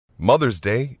Mother's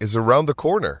Day is around the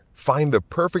corner. Find the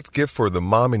perfect gift for the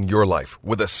mom in your life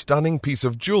with a stunning piece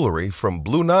of jewelry from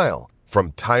Blue Nile.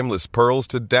 From timeless pearls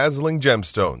to dazzling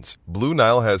gemstones, Blue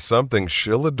Nile has something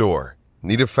she'll adore.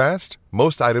 Need it fast?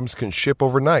 Most items can ship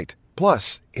overnight.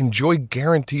 Plus, enjoy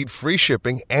guaranteed free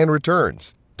shipping and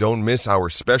returns. Don't miss our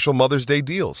special Mother's Day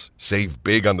deals. Save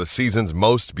big on the season's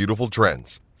most beautiful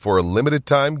trends. For a limited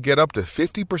time, get up to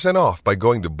 50% off by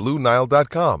going to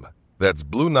BlueNile.com. That's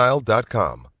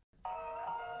BlueNile.com.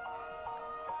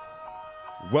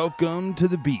 Welcome to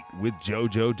The Beat with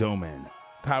JoJo Domann,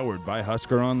 powered by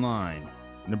Husker Online.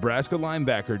 Nebraska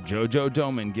linebacker JoJo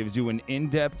Domann gives you an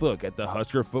in-depth look at the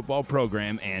Husker football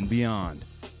program and beyond.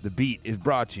 The Beat is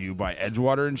brought to you by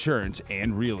Edgewater Insurance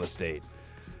and Real Estate.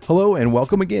 Hello and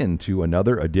welcome again to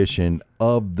another edition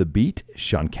of The Beat.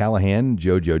 Sean Callahan,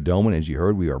 JoJo Domann. As you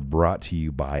heard, we are brought to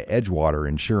you by Edgewater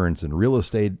Insurance and Real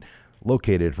Estate,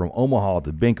 located from Omaha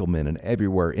to Binkelman and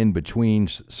everywhere in between,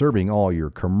 serving all your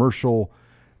commercial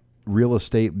real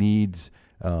estate needs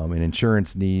and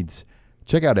insurance needs.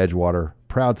 Check out Edgewater,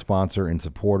 proud sponsor and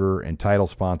supporter and title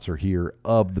sponsor here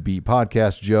of The Beat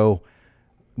podcast. Joe,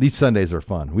 these Sundays are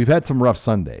fun. We've had some rough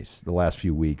Sundays the last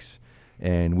few weeks,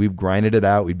 and we've grinded it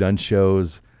out. We've done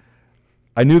shows.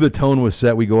 I knew the tone was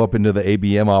set. We go up into the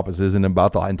ABM offices, and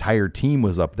about the entire team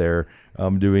was up there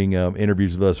doing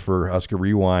interviews with us for Husker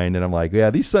Rewind. And I'm like, yeah,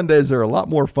 these Sundays are a lot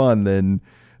more fun than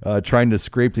trying to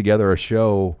scrape together a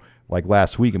show like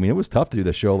last week. I mean, it was tough to do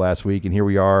the show last week, and here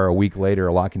we are a week later.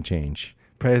 A lot can change.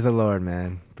 Praise the Lord,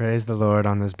 man. Praise the Lord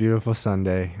on this beautiful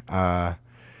Sunday.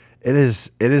 It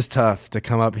is tough to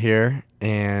come up here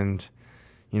and,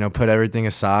 you know, put everything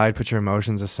aside, put your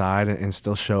emotions aside, and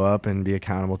still show up and be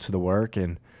accountable to the work.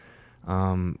 And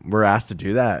we're asked to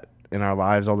do that in our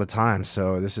lives all the time.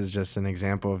 So this is just an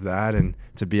example of that. And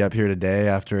to be up here today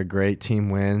after a great team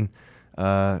win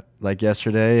like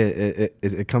yesterday,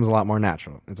 it comes a lot more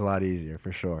natural. It's a lot easier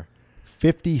for sure.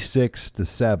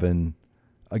 56-7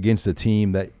 against a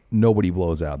team that nobody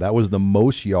blows out. That was the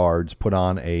most yards put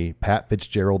on a Pat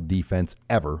Fitzgerald defense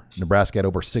ever. Nebraska had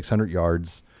over 600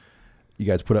 yards. You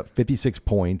guys put up 56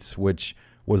 points, which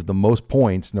was the most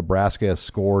points Nebraska has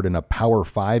scored in a Power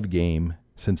 5 game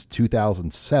since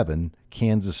 2007,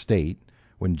 Kansas State,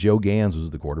 when Joe Gans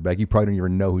was the quarterback. You probably don't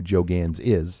even know who Joe Gans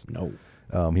is. No.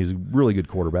 He's a really good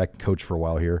quarterback, coach for a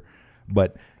while here.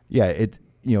 But, yeah,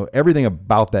 everything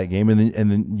about that game, and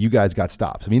then you guys got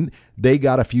stops. I mean, they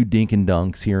got a few dink and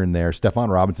dunks here and there. Stephon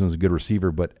Robinson was a good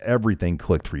receiver, but everything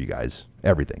clicked for you guys.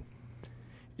 Everything.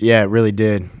 Yeah, it really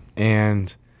did.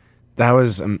 And that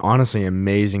was honestly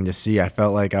amazing to see. I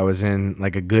felt like I was in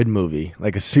like a good movie,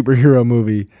 like a superhero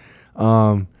movie,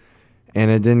 and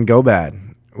it didn't go bad,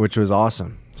 which was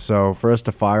awesome. So for us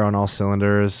to fire on all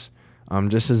cylinders,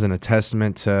 just as a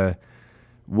testament to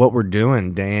what we're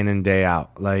doing day in and day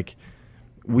out. Like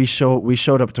we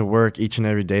showed up to work each and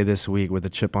every day this week with a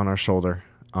chip on our shoulder,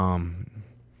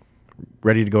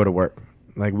 ready to go to work.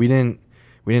 Like we didn't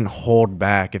hold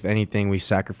back. If anything, we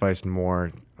sacrificed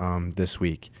more this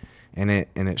week. And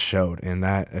it showed, and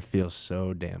that it feels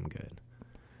so damn good.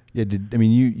 Yeah,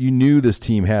 you knew this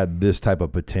team had this type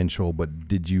of potential, but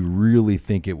did you really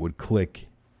think it would click?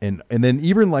 And then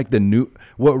even like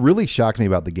what really shocked me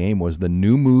about the game was the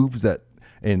new moves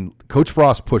and Coach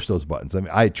Frost pushed those buttons. I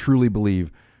mean, I truly believe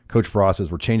Coach Frost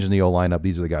says we're changing the O line up.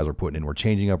 These are the guys we're putting in. We're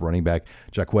changing up running back.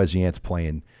 Jaquez Yant's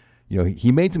playing. You know,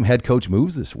 he made some head coach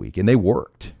moves this week, and they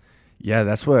worked. Yeah,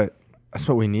 that's what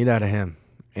we need out of him,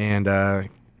 and.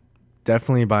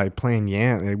 Definitely by playing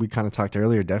Yant, we kind of talked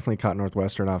earlier, definitely caught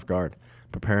Northwestern off guard,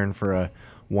 preparing for a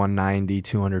 190,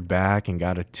 200 back and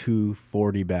got a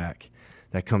 240 back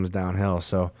that comes downhill.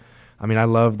 So, I mean, I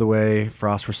love the way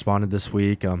Frost responded this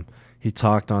week. He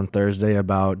talked on Thursday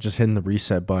about just hitting the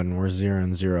reset button. We're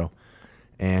 0-0.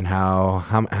 And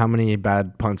how many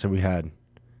bad punts have we had?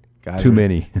 Guys, too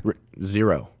many.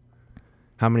 0.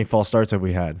 How many false starts have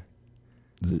we had?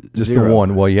 Just 0. The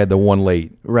one. Well, you had the one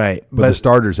late. Right. But the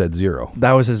starters had 0.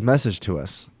 That was his message to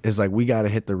us, is like we got to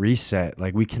hit the reset.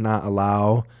 Like we cannot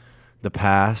allow the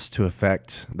past to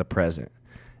affect the present.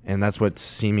 And that's what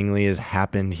seemingly has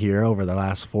happened here over the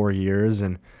last 4 years.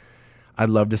 And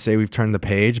I'd love to say we've turned the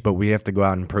page, but we have to go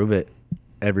out and prove it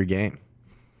every game.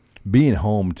 Being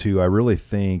home, too, I really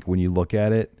think when you look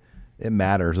at it, it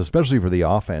matters, especially for the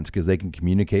offense, because they can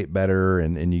communicate better,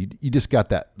 and you just got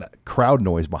that crowd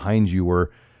noise behind you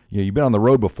where you've been on the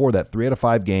road before that, 3 out of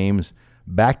 5 games,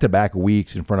 back-to-back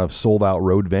weeks in front of sold-out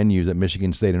road venues at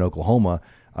Michigan State and Oklahoma.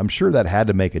 I'm sure that had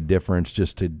to make a difference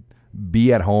just to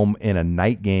be at home in a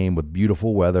night game with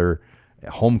beautiful weather,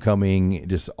 homecoming,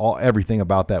 everything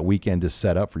about that weekend just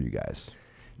set up for you guys.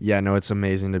 Yeah, no, it's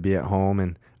amazing to be at home,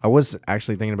 and I was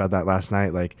actually thinking about that last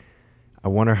night. Like, I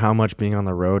wonder how much being on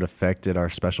the road affected our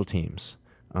special teams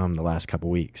the last couple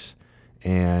weeks.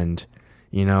 And,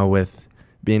 you know, with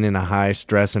being in a high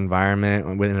stress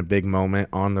environment, within a big moment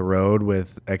on the road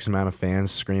with X amount of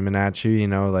fans screaming at you, you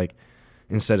know, like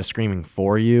instead of screaming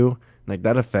for you, like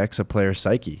that affects a player's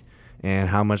psyche. And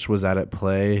how much was that at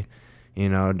play, you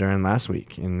know, during last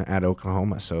week at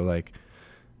Oklahoma? So, like,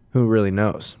 who really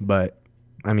knows? But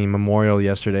I mean, Memorial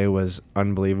yesterday was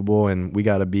unbelievable, and we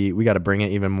got to bring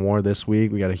it even more this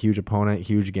week. We got a huge opponent,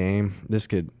 huge game. This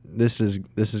is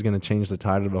going to change the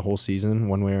tide of the whole season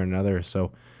one way or another.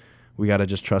 So we got to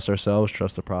just trust ourselves,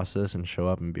 trust the process, and show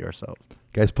up and be ourselves.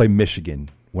 Guys play Michigan.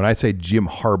 When I say Jim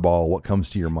Harbaugh, what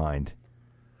comes to your mind?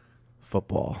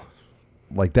 Football.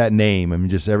 Like that name. I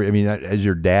mean, has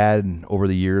your dad over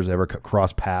the years ever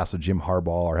crossed paths with Jim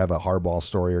Harbaugh or have a Harbaugh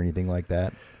story or anything like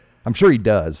that? I'm sure he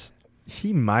does.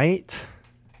 He might.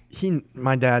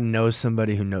 My dad knows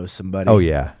somebody who knows somebody. Oh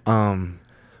yeah.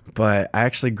 But I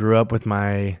actually grew up with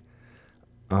my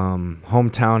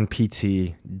hometown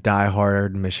PT,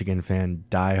 diehard Michigan fan,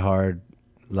 diehard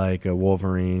like a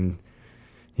Wolverine.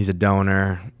 He's a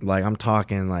donor. Like, I'm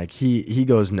talking like he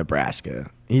goes Nebraska.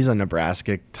 He's a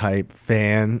Nebraska type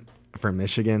fan for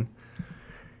Michigan.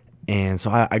 And so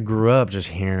I grew up just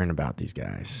hearing about these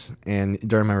guys. And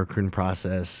during my recruiting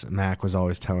process, Mac was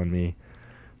always telling me,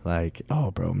 like,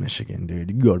 oh, bro, Michigan, dude.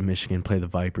 You can go to Michigan, play the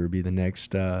Viper, be the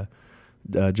next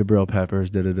Jabril Peppers,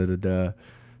 da-da-da-da-da.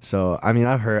 So, I mean,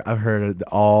 I've heard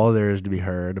all there is to be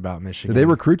heard about Michigan. Did they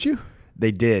recruit you?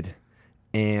 They did.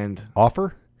 And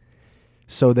offer?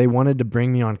 So they wanted to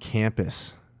bring me on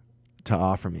campus to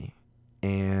offer me.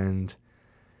 And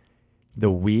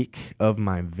the week of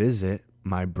my visit,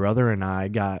 my brother and I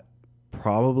got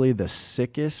probably the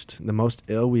sickest, the most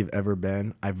ill we've ever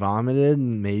been. I vomited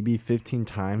maybe 15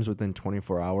 times within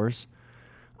 24 hours.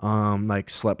 Like,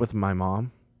 slept with my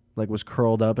mom. Like, was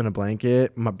curled up in a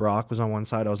blanket. My Brock was on one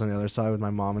side. I was on the other side with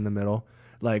my mom in the middle.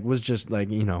 Like, was just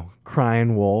like, you know,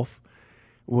 crying wolf.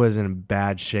 Was in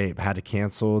bad shape. Had to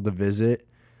cancel the visit.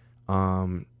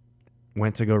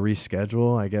 Went to go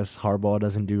reschedule. I guess Harbaugh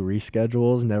doesn't do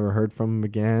reschedules. Never heard from him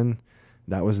again.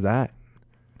 That was that.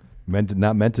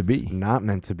 Not meant to be. Not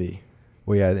meant to be.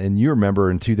 Well, yeah, and you remember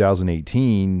in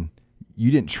 2018,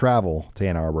 you didn't travel to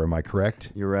Ann Arbor, am I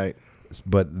correct? You're right.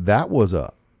 But that was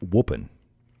a whooping.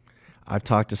 I've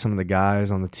talked to some of the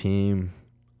guys on the team,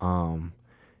 and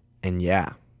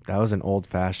yeah, that was an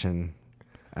old-fashioned.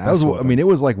 It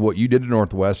was like what you did at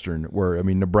Northwestern, where, I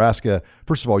mean, Nebraska,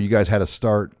 first of all, you guys had a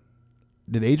start.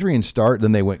 Did Adrian start?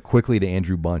 Then they went quickly to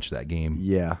Andrew Bunch that game.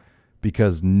 Yeah.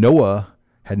 Because Noah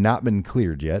had not been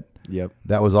cleared yet. Yep.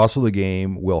 That was also the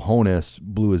game Will Honus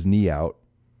blew his knee out.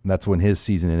 And that's when his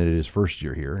season ended, his first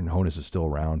year here, and Honus is still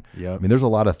around. Yep. I mean, there's a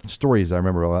lot of stories I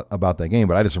remember about that game,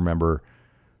 but I just remember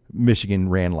Michigan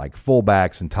ran like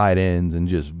fullbacks and tight ends and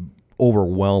just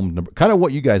overwhelmed, kind of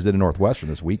what you guys did in Northwestern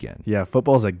this weekend. Yeah,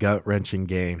 football's a gut-wrenching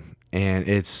game, and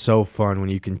it's so fun when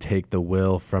you can take the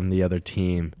will from the other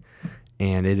team,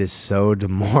 and it is so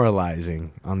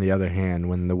demoralizing, on the other hand,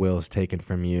 when the will is taken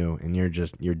from you and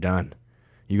you're done.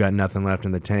 You got nothing left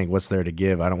in the tank. What's there to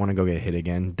give? I don't want to go get hit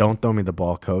again. Don't throw me the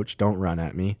ball, coach. Don't run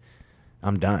at me.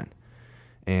 I'm done.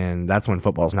 And that's when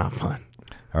football's not fun.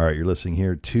 All right, you're listening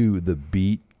here to The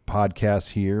Beat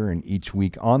podcast here, and each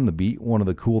week on The Beat, one of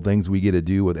the cool things we get to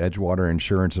do with Edgewater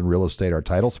Insurance and Real Estate, our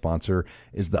title sponsor,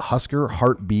 is the Husker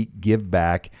Heartbeat Give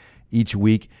Back. Each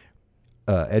week,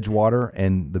 Edgewater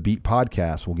and The Beat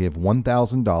podcast will give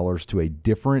 $1,000 to a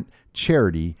different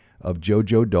charity of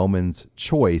JoJo Doman's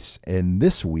choice. And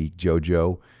this week,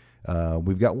 JoJo,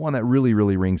 we've got one that really,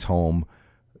 really rings home.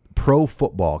 Pro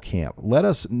football camp. Let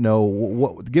us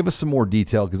know, give us some more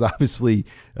detail, because obviously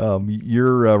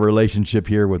your relationship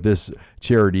here with this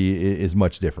charity is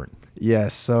much different.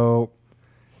 Yes, so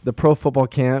the pro football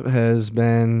camp has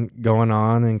been going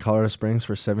on in Colorado Springs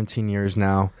for 17 years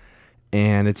now,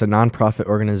 and it's a nonprofit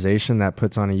organization that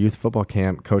puts on a youth football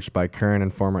camp coached by current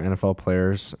and former NFL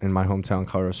players in my hometown,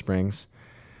 Colorado Springs.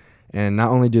 And not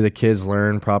only do the kids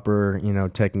learn proper,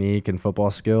 technique and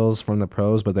football skills from the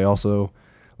pros, but they also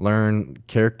learn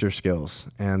character skills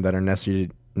and that are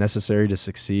necessary to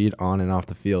succeed on and off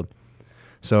the field.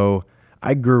 So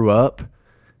I grew up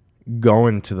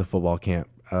going to the football camp,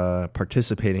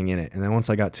 participating in it. And then once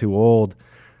I got too old,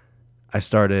 I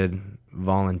started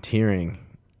volunteering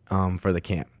for the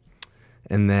camp.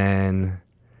 And then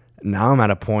now I'm at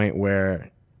a point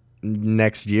where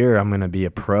next year I'm going to be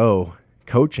a pro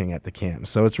coaching at the camp.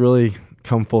 So it's really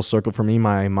come full circle for me.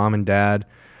 My mom and dad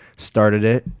started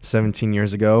it 17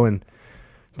 years ago, and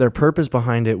their purpose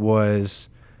behind it was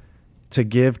to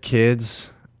give kids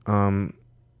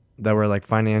that were like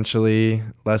financially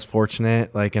less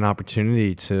fortunate, like an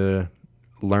opportunity to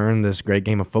learn this great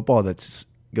game of football that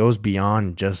goes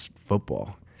beyond just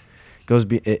football.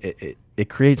 It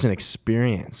creates an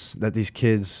experience that these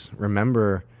kids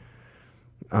remember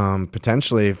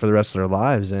potentially for the rest of their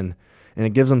lives, and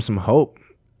it gives them some hope.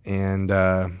 And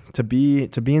to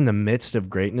be in the midst of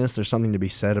greatness, there's something to be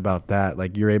said about that.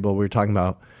 Like we're going to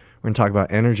talk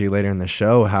about energy later in the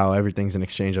show, how everything's an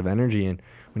exchange of energy. And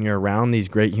when you're around these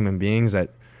great human beings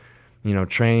that,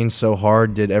 trained so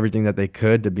hard, did everything that they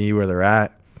could to be where they're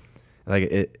at,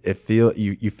 like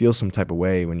you feel some type of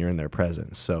way when you're in their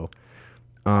presence. So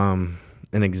an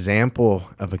example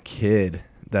of a kid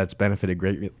that's benefited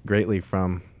greatly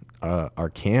from our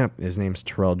camp, his name's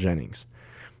Terrell Jennings.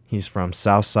 He's from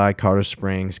Southside Colorado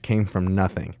Springs, came from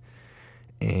nothing,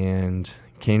 and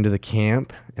came to the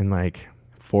camp in like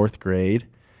 4th grade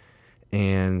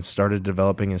and started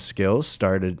developing his skills,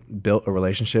 built a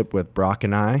relationship with Brock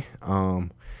and I,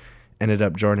 ended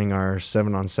up joining our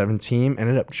 7-on-7 team,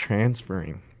 ended up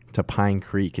transferring to Pine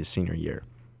Creek his senior year.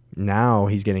 Now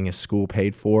he's getting his school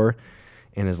paid for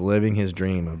and is living his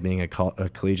dream of being a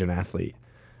collegiate athlete.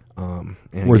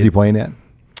 Where's he playing at?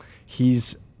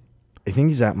 I think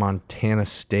he's at Montana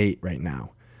State right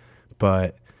now.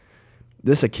 But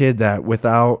this is a kid that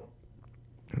without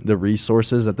the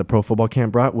resources that the pro football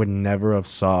camp brought would never have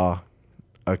saw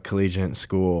a collegiate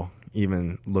school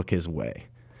even look his way.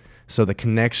 So the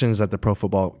connections that the pro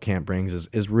football camp brings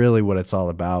is really what it's all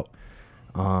about.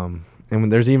 And when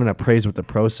there's even a praise with the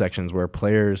pro sections where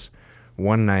players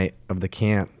one night of the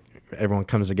camp, everyone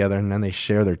comes together and then they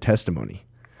share their testimony.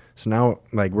 So now,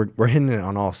 like, we're hitting it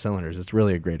on all cylinders. It's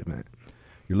really a great event.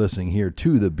 You're listening here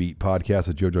to the Beat podcast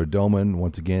with JoJo Domann.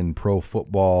 Once again, pro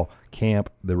football camp,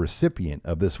 the recipient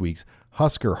of this week's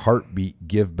Husker Heartbeat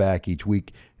Give Back each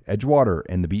week. Edgewater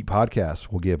and the Beat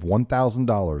podcast will give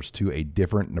 $1,000 to a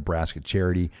different Nebraska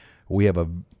charity. We have a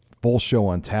full show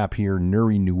on tap here.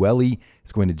 Nuri Nouili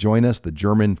is going to join us, the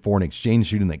German foreign exchange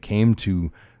student that came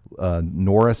to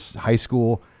Norris High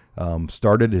School.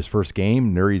 Started his first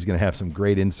game. Nuri's going to have some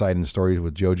great insight and stories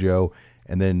with JoJo.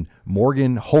 And then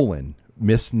Morgan Holen,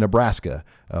 Miss Nebraska,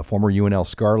 former UNL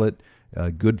Scarlet,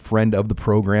 a good friend of the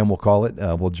program, we'll call it,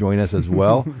 will join us as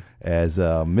well as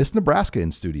Miss Nebraska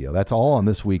in studio. That's all on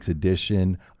this week's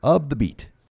edition of The Beat.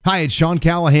 Hi, it's Sean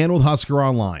Callahan with Husker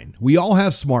Online. We all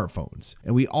have smartphones,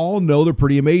 and we all know they're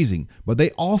pretty amazing, but they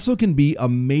also can be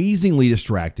amazingly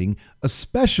distracting,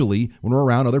 especially when we're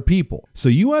around other people. So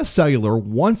US Cellular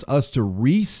wants us to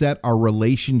reset our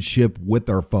relationship with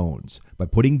our phones by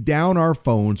putting down our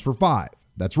phones for $5.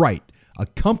 That's right. A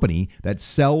company that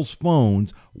sells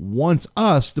phones wants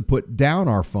us to put down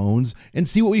our phones and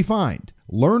see what we find.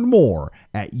 Learn more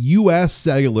at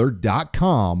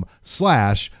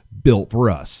uscellular.com/built for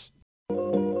us.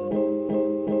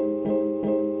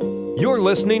 You're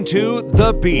listening to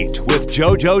The Beat with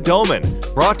JoJo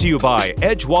Domann, brought to you by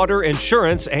Edgewater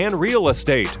Insurance and Real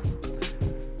Estate.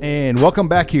 And welcome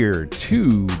back here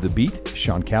to The Beat.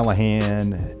 Sean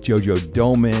Callahan, JoJo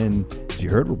Domann. As you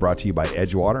heard, we're brought to you by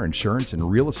Edgewater Insurance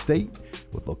and Real Estate,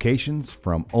 with locations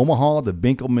from Omaha to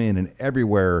Binkelman and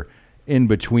everywhere in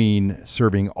between,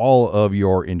 serving all of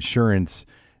your insurance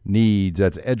needs.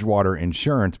 That's Edgewater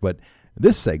Insurance. But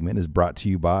this segment is brought to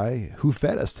you by who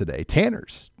fed us today?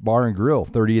 Tanner's Bar and Grill,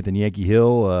 30th and Yankee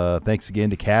Hill. Thanks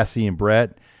again to Cassie and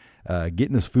Brett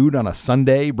getting us food on a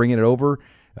Sunday, bringing it over.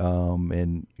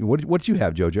 And what did you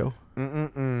have, JoJo?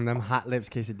 Them Hot Lips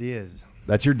quesadillas.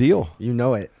 That's your deal. You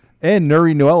know it. And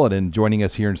Nuri Nouili joining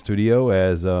us here in studio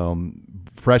as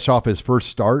fresh off his first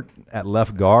start at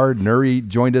left guard. Nuri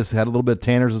joined us, had a little bit of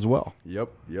Tanner's as well. Yep.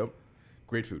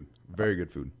 Great food. Very good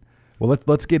food. Well,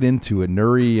 let's get into it.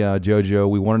 Nuri, JoJo,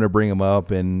 we wanted to bring him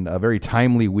up in a very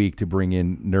timely week to bring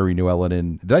in Nuri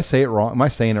Nouili. Did I say it wrong? Am I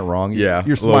saying it wrong? Yeah,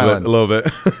 you're smiling. A little bit.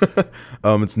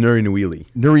 It's Nuri Nouili.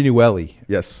 Nuri Nouili.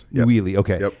 Yes. Nouili.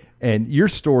 Okay. Yep. And your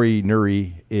story,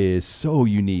 Nuri, is so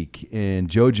unique, and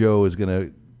JoJo is going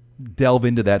to delve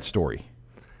into that story.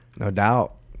 No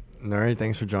doubt. Nuri,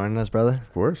 thanks for joining us, brother.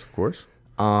 Of course.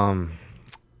 Sean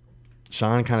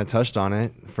kind of touched on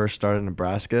it. First started in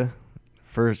Nebraska.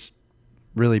 First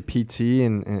really PT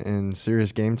and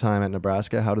serious game time at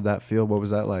Nebraska. How did that feel? What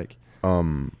was that like?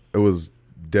 It was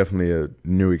definitely a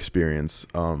new experience.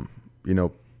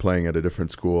 Playing at a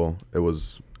different school, it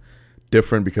was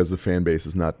different because the fan base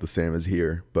is not the same as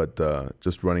here. But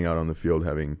just running out on the field,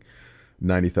 having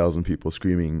 90,000 people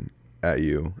screaming at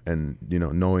you, and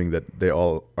knowing that they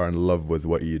all are in love with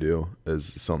what you do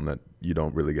is something that you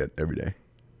don't really get every day.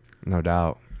 No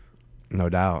doubt.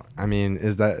 I mean,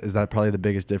 is that probably the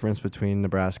biggest difference between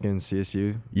Nebraska and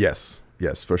CSU? Yes,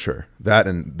 Yes, for sure. That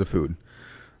and the food.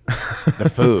 The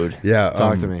food. Yeah.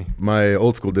 Talk to me. My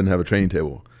old school didn't have a training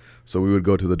table. So we would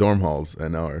go to the dorm halls,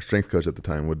 and our strength coach at the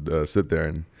time would sit there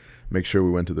and make sure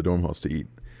we went to the dorm halls to eat.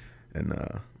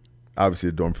 And obviously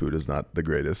the dorm food is not the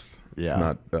greatest. Yeah. It's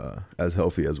not as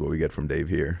healthy as what we get from Dave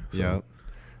here. So. Yeah.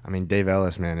 I mean, Dave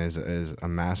Ellis, man, is a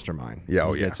mastermind. Yeah.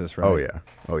 Oh, He yeah. gets us right. Oh, yeah.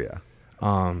 Oh, yeah.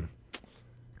 Well,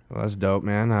 that's dope,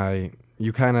 man.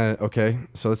 You kind of, okay,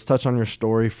 so let's touch on your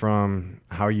story from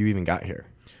how you even got here.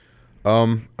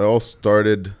 It all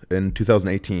started in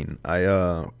 2018.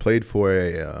 I played for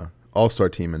a all-star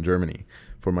team in Germany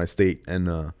for my state, and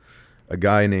a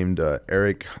guy named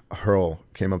Eric Hurl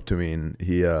came up to me, and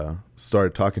he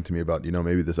started talking to me about,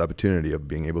 maybe this opportunity of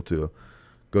being able to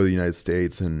go to the United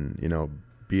States and,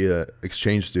 be a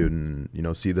exchange student,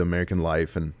 see the American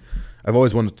life. And I've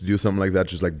always wanted to do something like that,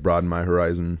 just like broaden my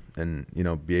horizon and,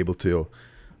 be able to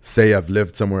say I've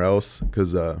lived somewhere else,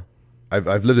 because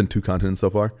I've lived in 2 continents so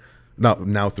far.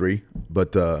 Now 3,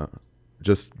 but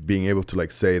just being able to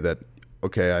like say that,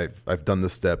 okay, I've done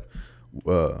this step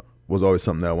was always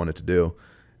something that I wanted to do.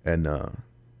 And,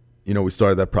 we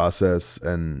started that process,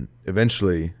 and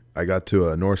eventually I got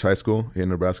to Norris High School here in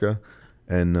Nebraska,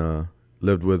 and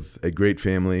lived with a great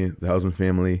family, the Hausman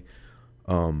family.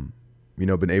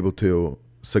 Been able to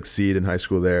succeed in high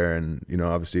school there, and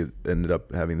obviously ended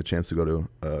up having the chance to go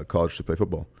to college to play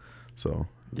football. So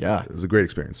Yeah. it was a great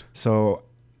experience. So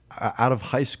out of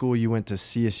high school, you went to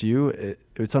CSU.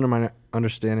 It's under my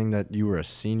understanding that you were a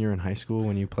senior in high school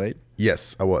when you played.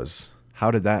 Yes, I was.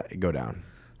 How did that go down?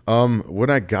 When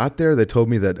I got there, they told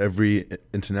me that every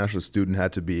international student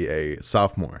had to be a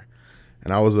sophomore,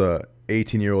 and I was a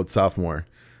 18-year-old sophomore,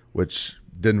 which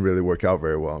didn't really work out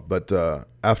very well. But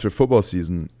after football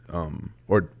season,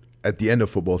 or at the end of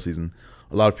football season,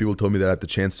 a lot of people told me that I had the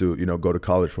chance to, go to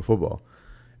college for football.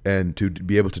 And to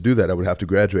be able to do that, I would have to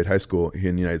graduate high school here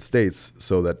in the United States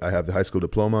so that I have the high school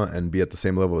diploma and be at the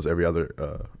same level as every other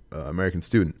American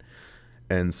student.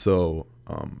 And so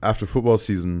after football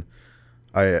season,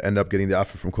 I ended up getting the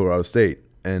offer from Colorado State.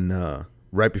 And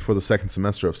right before the second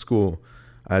semester of school,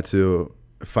 I had to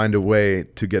find a way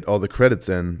to get all the credits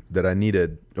in that I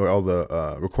needed, or all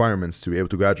the requirements to be able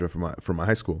to graduate from my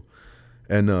high school.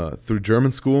 And through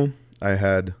German school, I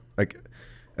had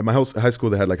at my high school,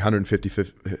 they had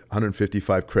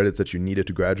 155 credits that you needed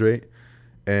to graduate,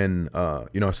 and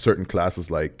certain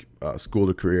classes like school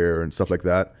to career and stuff like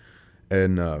that.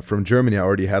 And from Germany, I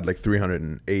already had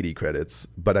 380 credits,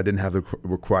 but I didn't have the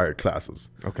required classes.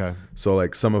 Okay. So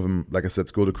some of them, like I said,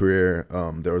 school to career.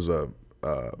 There was a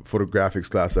photographics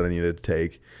class that I needed to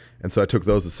take, and so I took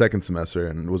those the second semester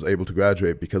and was able to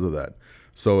graduate because of that.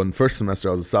 So in first semester,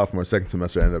 I was a sophomore. Second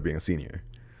semester, I ended up being a senior.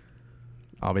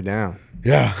 I'll be down.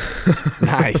 Yeah.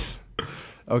 Nice.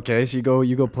 Okay, so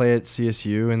you go play at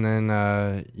CSU, and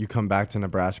then you come back to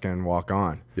Nebraska and walk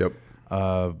on. Yep.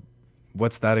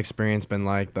 What's that experience been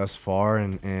like thus far?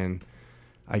 And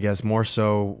I guess more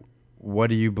so, what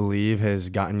do you believe has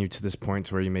gotten you to this point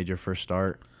to where you made your first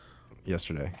start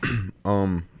yesterday?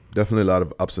 Definitely a lot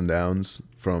of ups and downs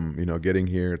from, getting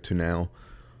here to now.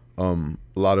 A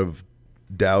lot of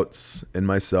doubts in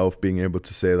myself, being able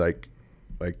to say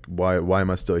why am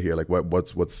I still here?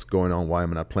 What's going on? Why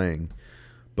am I not playing?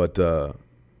 But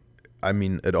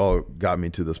it all got me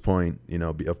to this point,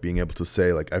 of being able to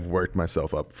say I've worked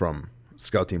myself up from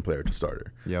scout team player to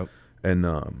starter. Yep. And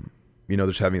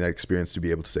just having that experience to be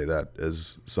able to say that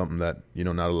is something that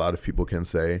not a lot of people can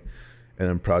say, and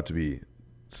I'm proud to be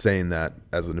saying that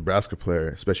as a Nebraska player,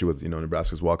 especially with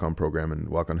Nebraska's walk-on program and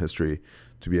walk-on history,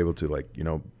 to be able to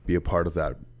be a part of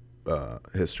that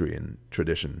history and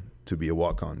tradition, to be a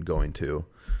walk-on going to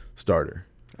starter.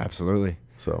 Absolutely.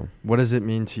 So what does it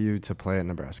mean to you to play at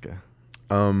Nebraska?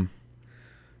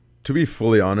 To be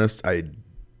fully honest, I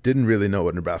didn't really know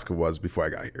what Nebraska was before I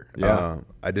got here. Yeah.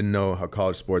 I didn't know how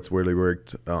college sports really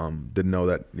worked. Didn't know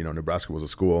that Nebraska was a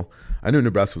school. I knew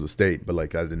Nebraska was a state, but I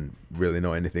didn't really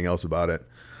know anything else about it.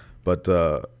 But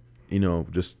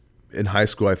just in high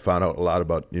school, I found out a lot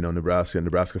about Nebraska and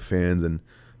Nebraska fans and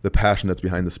the passion that's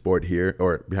behind the sport here,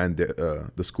 or behind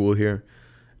the school here.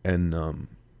 And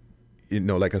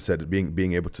like I said,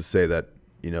 being able to say that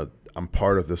I'm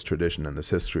part of this tradition and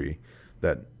this history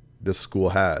that this school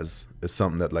has is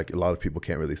something that a lot of people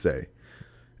can't really say.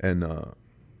 And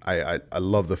I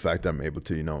love the fact that I'm able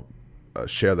to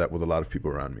share that with a lot of people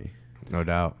around me. No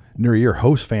doubt. Nuri, your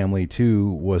host family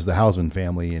too was the Hausman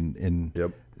family, and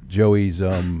Yep. Joey's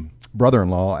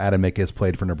brother-in-law Adam Mickes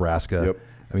played for Nebraska. Yep.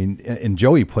 And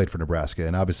Joey played for Nebraska,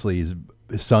 and obviously his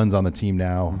son's on the team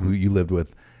now, who you lived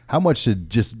with. How much did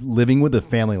just living with a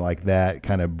family like that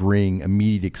kind of bring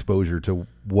immediate exposure to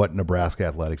what Nebraska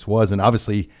athletics was? And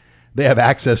obviously they have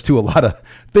access to a lot of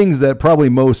things that probably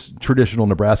most traditional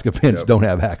Nebraska fans don't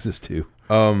have access to.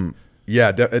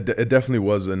 It definitely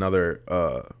was another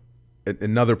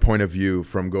point of view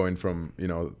from going from,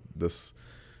 this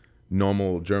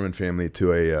normal German family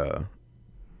to a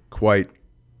quite,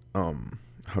 how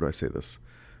do I say this?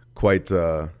 Quite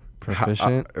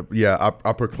proficient.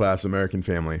 Upper class American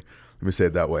family. Let me say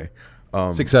it that way.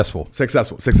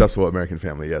 Successful American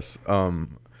family. Yes.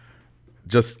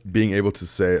 Just being able to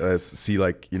see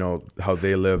like, how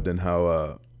they lived and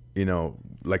how,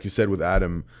 like you said with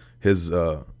Adam, his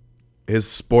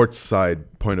sports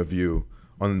side point of view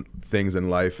on things in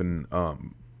life, and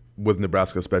with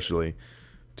Nebraska especially,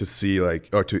 to see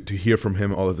to hear from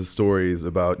him all of his stories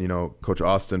about, Coach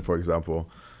Austin, for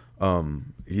example.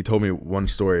 He told me one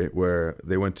story where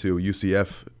they went to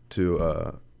UCF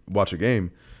to watch a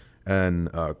game,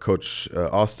 and Coach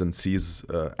Austin sees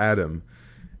Adam,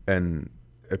 and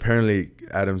apparently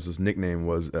Adam's nickname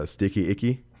was Sticky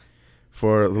Icky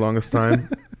for the longest time,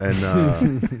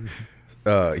 and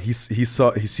he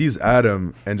sees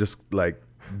Adam and just like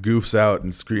goofs out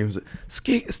and screams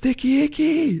Sticky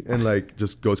Icky, and like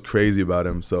just goes crazy about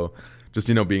him. So just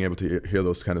being able to hear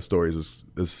those kind of stories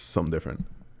is something different.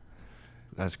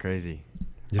 That's crazy.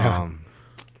 Yeah.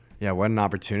 What an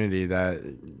opportunity that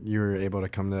you were able to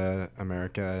come to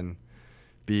America and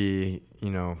be,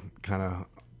 kind of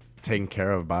taken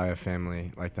care of by a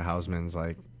family like the Hausmans.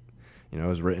 Like, it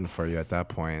was written for you at that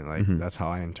point. Like, that's how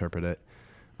I interpret it.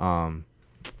 And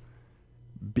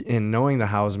knowing the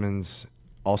Hausmans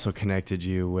also connected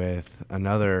you with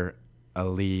another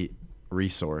elite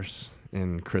resource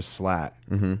in Chris Slatt.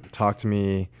 Talk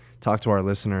to our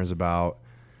listeners about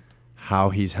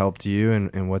how he's helped you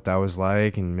and what that was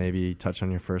like, and maybe touch on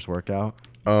your first workout.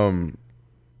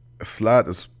 Slatt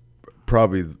is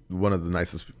probably one of the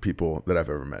nicest people that I've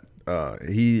ever met.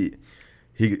 He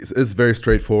is very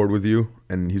straightforward with you,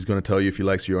 and he's going to tell you if he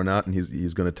likes you or not, and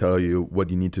he's going to tell you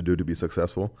what you need to do to be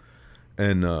successful.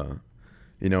 And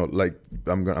like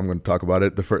I'm going to talk about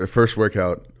it. The first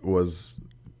workout was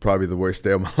probably the worst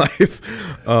day of my life.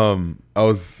 I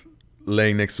was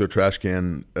laying next to a trash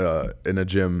can in a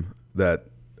gym that,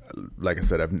 like I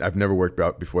said, I've never worked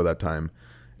out before that time,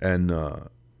 and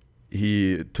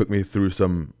he took me through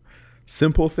some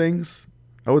simple things,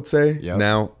 I would say. Yep.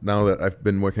 Now that I've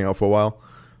been working out for a while,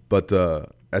 but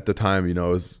at the time, it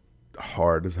was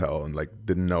hard as hell, and like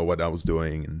didn't know what I was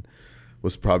doing, and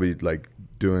was probably like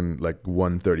doing like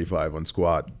 135 on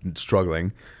squat,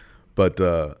 struggling. But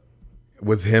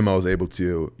with him, I was able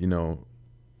to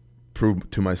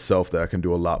prove to myself that I can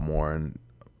do a lot more and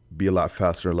be a lot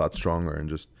faster, a lot stronger, and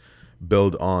just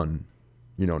build on,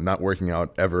 not working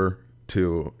out ever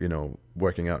to,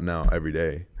 working out now every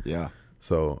day. Yeah.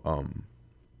 So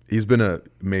he's been a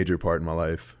major part in my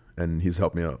life, and he's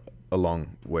helped me a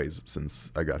long ways since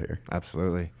I got here.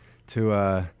 Absolutely. To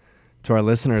our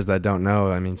listeners that don't know,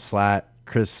 I mean,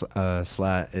 Chris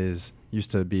Slatt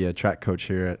used to be a track coach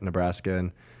here at Nebraska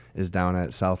and is down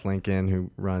at South Lincoln,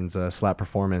 who runs Slatt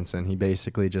Performance, and he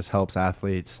basically just helps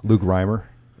athletes. Luke Reimer.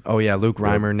 Oh yeah, Luke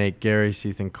Reimer, Nate Gary,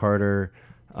 Ethan Carter,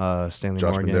 Stanley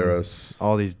Josh Morgan, Banderas.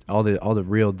 all the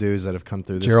real dudes that have come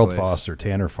through this Gerald place. Foster,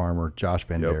 Tanner Farmer, Josh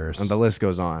Banderas, and the list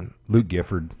goes on. Luke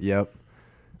Gifford. Yep.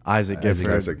 Isaac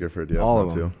Gifford. Yeah, all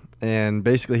of them. Too. And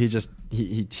basically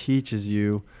he teaches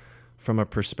you from a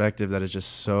perspective that is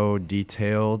just so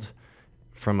detailed,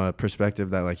 from a perspective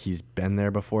that like he's been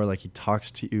there before. Like he talks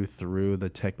to you through the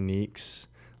techniques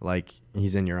like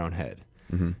he's in your own head.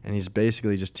 And he's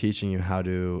basically just teaching you how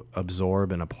to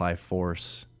absorb and apply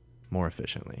force more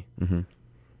efficiently. All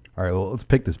right, well, let's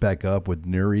pick this back up with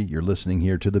Nuri. You're listening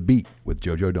here to The Beat with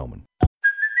JoJo Doman.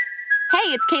 Hey,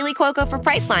 it's Kaylee Cuoco for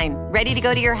Priceline. Ready to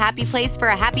go to your happy place for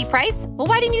a happy price? Well,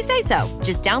 why didn't you say so?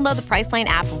 Just download the Priceline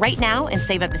app right now and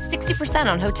save up to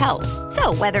 60% on hotels.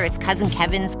 So whether it's Cousin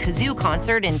Kevin's Kazoo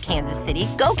Concert in Kansas City,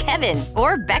 go Kevin,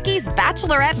 or Becky's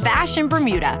Bachelorette Bash in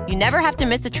Bermuda, you never have to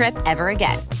miss a trip ever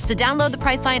again. So download the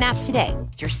Priceline app today.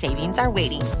 Your savings are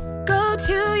waiting. Go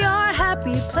to your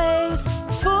happy place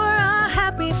for a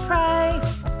happy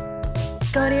price.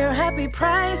 Go to your happy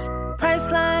price,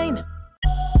 Priceline.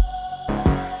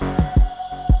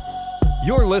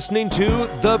 You're listening to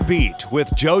The Beat with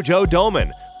JoJo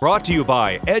Doman, brought to you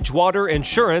by Edgewater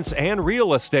Insurance and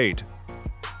Real Estate.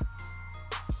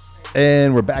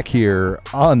 And we're back here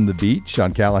on The Beat.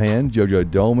 Sean Callahan, JoJo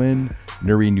Doman,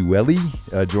 Nuri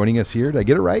Nueli joining us here. Did I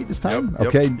get it right this time? Yep,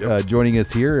 okay, yep. Joining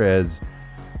us here as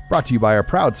brought to you by our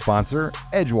proud sponsor,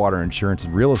 Edgewater Insurance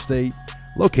and Real Estate,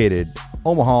 located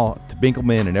Omaha to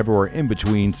Binkelman and everywhere in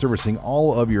between, servicing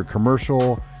all of your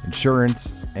commercial,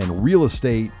 insurance, and real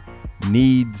estate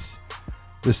needs.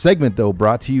 This segment, though,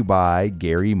 brought to you by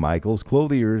Gary Michaels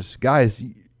Clothiers. Guys,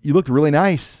 you looked really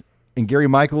nice, and Gary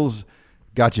Michaels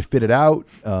got you fitted out.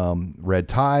 Red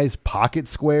ties, pocket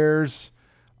squares,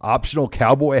 optional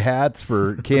cowboy hats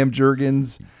for Cam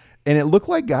Jurgens. And it looked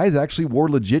like guys actually wore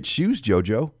legit shoes,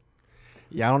 JoJo.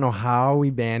 Yeah, I don't know how we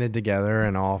banded together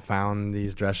and all found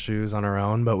these dress shoes on our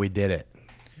own, but we did it.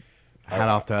 Hat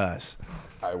off to us.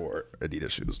 I wore Adidas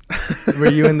shoes. Were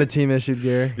you in the team issued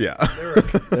gear? Yeah.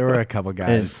 There were a couple guys.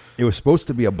 And it was supposed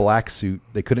to be a black suit.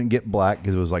 They couldn't get black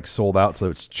because it was like sold out, so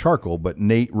it's charcoal. But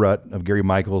Nate Rutt of Gary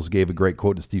Michaels gave a great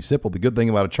quote to Steve Sipple. The good thing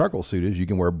about a charcoal suit is you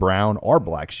can wear brown or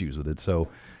black shoes with it. So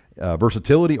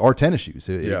versatility or tennis shoes.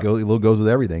 It goes with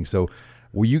everything. So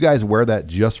will you guys wear that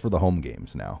just for the home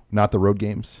games now, not the road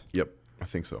games? Yep, I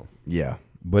think so. Yeah.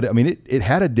 But, I mean, it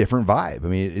had a different vibe. I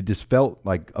mean, it just felt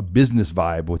like a business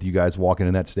vibe with you guys walking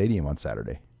in that stadium on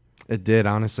Saturday. It did.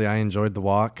 Honestly, I enjoyed the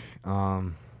walk. It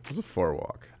was a far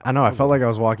walk. I know. I felt like I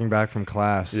was walking back from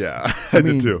class. Yeah, I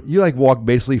did too. You like walked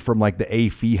basically from like the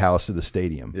A-Fee house to the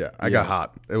stadium. Yeah, I got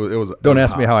hot. It was. Don't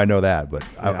ask me how I know that, but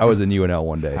I was in UNL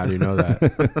one day. How do you know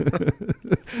that?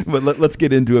 But let's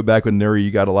get into it. Back with Nuri,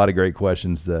 you got a lot of great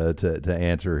questions to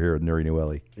answer here with Nuri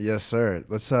Noueli. Yes, sir.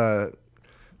 Let's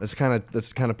kind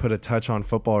of put a touch on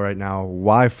football right now.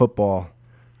 Why football,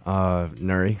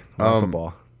 Nuri? Why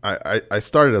football? I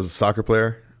started as a soccer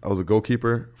player. I was a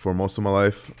goalkeeper for most of my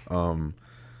life.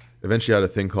 Eventually, I had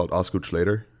a thing called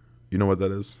Ausgutschlader. You know what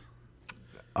that is?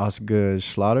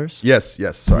 Ausgutschladers? Yes.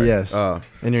 Sorry. Yes.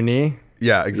 In your knee?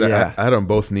 Yeah, exactly. Yeah. I had it on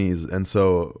both knees, and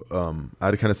so I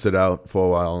had to kind of sit out for a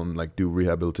while and like do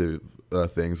rehabilitative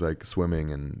things like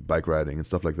swimming and bike riding and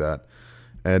stuff like that.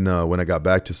 And when I got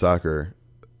back to soccer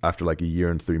after like a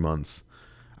year and 3 months,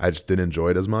 I just didn't enjoy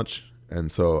it as much,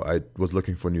 and so I was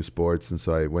looking for new sports, and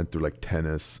so I went through like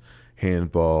tennis,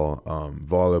 handball,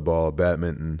 volleyball,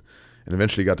 badminton, and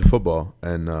eventually got to football.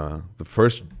 And the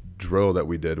first drill that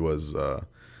we did was the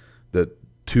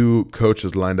two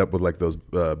coaches lined up with like those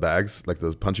bags, like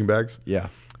those punching bags. Yeah.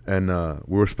 And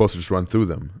we were supposed to just run through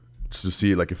them just to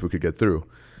see like if we could get through.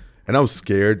 And I was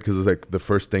scared because it's like the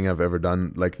first thing I've ever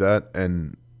done like that.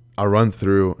 And I run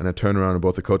through and I turn around and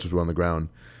both the coaches were on the ground.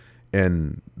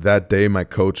 And that day my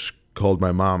coach called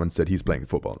my mom and said he's playing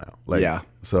football now. Like, yeah.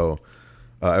 So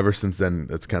ever since then,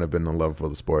 it's kind of been a love for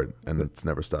the sport, and it's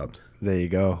never stopped. There you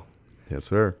go. Yes,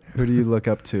 sir. Who do you look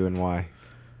up to and why?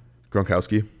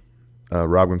 Gronkowski.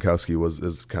 Rob Gronkowski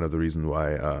is kind of the reason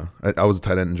why I was a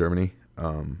tight end in Germany,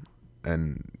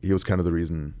 and he was kind of the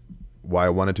reason why I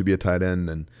wanted to be a tight end,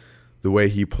 and the way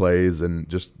he plays and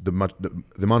just the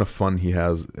amount of fun he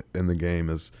has in the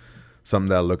game is something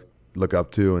that I look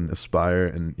up to and aspire.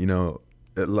 And you know,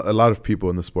 a lot of people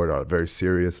in the sport are very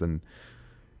serious and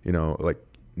you know, like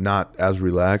not as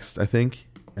relaxed, I think.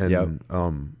 And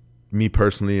me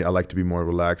personally, I like to be more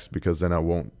relaxed because then I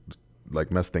won't like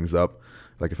mess things up.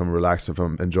 Like if I'm relaxed, if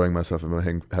I'm enjoying myself, if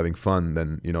I'm having fun,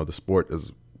 then, you know, the sport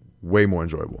is way more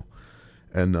enjoyable.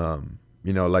 And,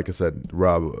 you know, like I said,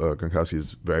 Rob Gronkowski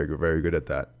is very, very good at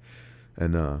that.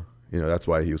 And, you know, that's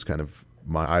why he was kind of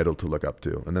my idol to look up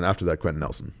to. And then after that, Quentin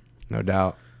Nelson. No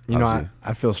doubt. You know,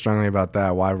 I feel strongly about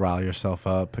that. Why rile yourself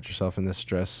up, put yourself in this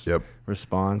stress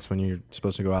response when you're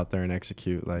supposed to go out there and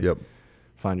execute? Like,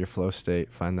 find your flow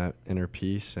state, find that inner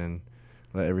peace, and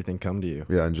let everything come to you.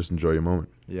 Yeah, and just enjoy your moment.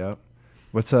 Yep.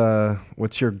 What's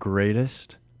your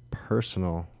greatest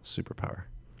personal superpower?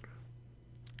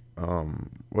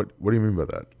 What do you mean by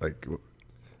that?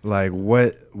 Like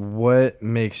what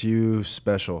makes you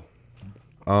special?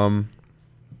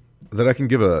 That I can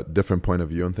give a different point of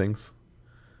view on things.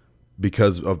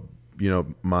 Because of, you know,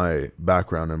 my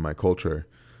background and my culture,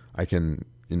 I can,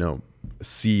 you know,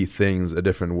 see things a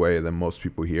different way than most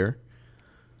people here.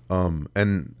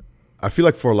 And I feel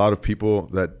like for a lot of people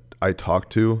that I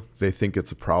talk to, they think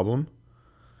it's a problem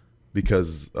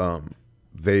because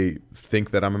they think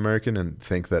that I'm American and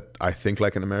think that I think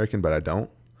like an American, but I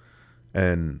don't.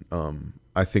 And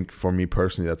I think for me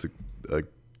personally, that's a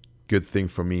good thing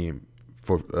for me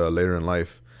for later in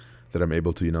life that I'm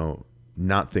able to, you know,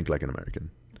 not think like an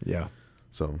American. Yeah.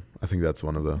 So I think that's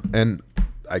one of the, and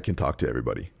I can talk to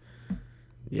everybody.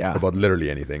 Yeah. About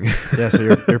literally anything. Yeah. So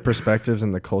your perspectives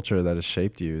and the culture that has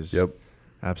shaped you is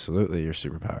absolutely your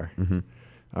superpower. Mm-hmm.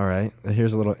 All right.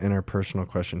 Here's a little interpersonal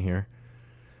question here.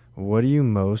 What are you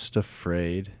most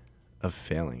afraid of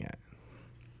failing at?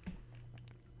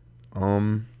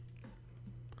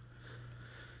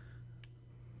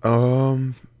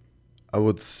 I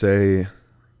would say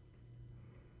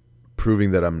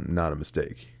proving that I'm not a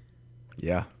mistake.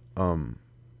 Yeah.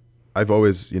 I've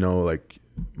always, like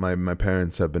my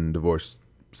parents have been divorced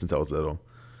since I was little,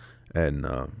 and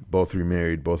both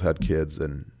remarried, both had kids,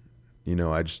 and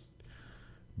I just,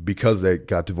 because they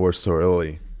got divorced so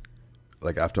early,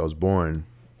 like after I was born,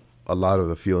 a lot of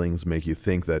the feelings make you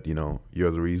think that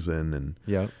you're the reason, and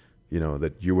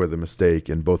that you were the mistake.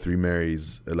 And both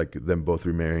them both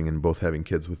remarrying and both having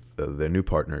kids with their new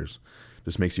partners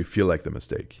just makes you feel like the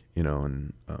mistake,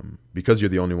 and because you're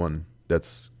the only one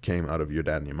that's came out of your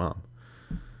dad and your mom.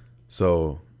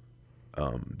 So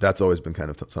that's always been kind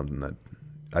of something that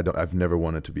I've never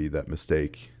wanted to be that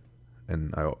mistake.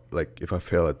 And if I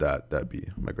fail at that, that'd be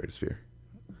my greatest fear.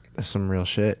 That's some real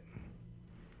shit.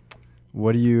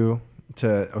 The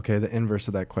inverse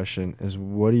of that question is,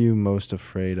 what are you most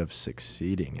afraid of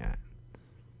succeeding at?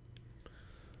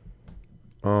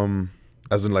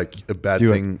 As in like a bad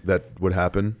thing that would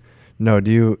happen? No,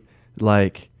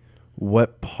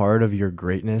 what part of your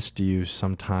greatness do you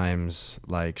sometimes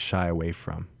shy away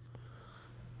from?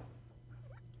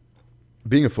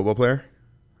 Being a football player.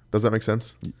 Does that make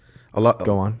sense?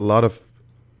 Go on. A lot of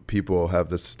people have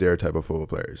this stereotype of football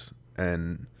players,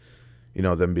 and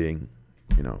them being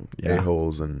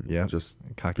a-holes and just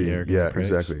cocky, arrogant pricks.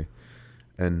 Exactly.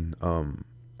 And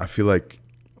I feel like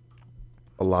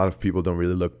a lot of people don't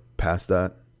really look past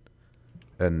that.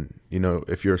 And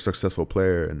if you're a successful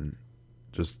player and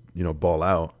just ball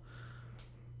out,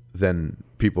 then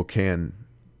people can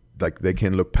they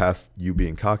can look past you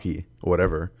being cocky or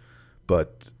whatever.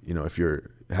 But if you're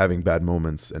having bad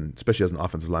moments, and especially as an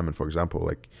offensive lineman, for example,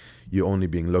 you're only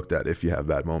being looked at if you have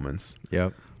bad moments.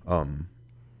 Yep.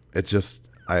 It's just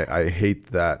I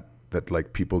hate that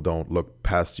people don't look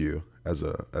past you as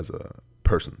a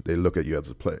person. They look at you as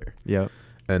a player. Yeah.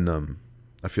 And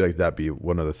I feel like that'd be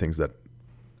one of the things that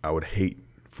I would hate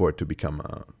for it to become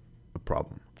a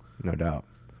problem. No doubt.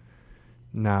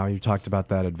 Now, you talked about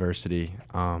that adversity.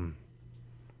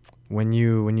 When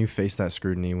you face that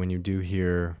scrutiny, when you do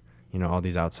hear all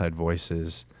these outside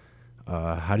voices,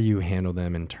 how do you handle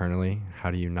them internally? How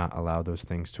do you not allow those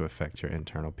things to affect your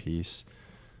internal peace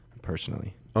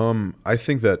personally? I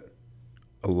think that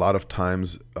a lot of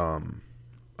times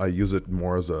I use it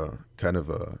more as a kind of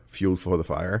a fuel for the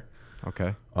fire.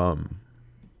 Okay.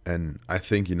 And I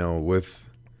think, with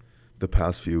the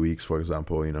past few weeks, for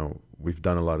example, we've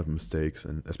done a lot of mistakes,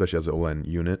 and especially as an O-line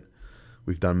unit,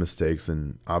 we've done mistakes,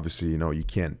 and obviously, you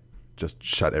can't just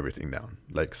shut everything down.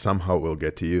 Somehow it will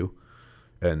get to you.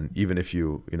 And even if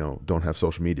you, don't have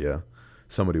social media,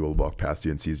 somebody will walk past you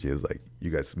and sees you as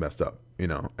you guys messed up,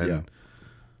 and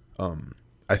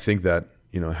I think that,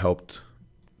 helped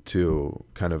to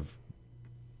kind of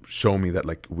show me that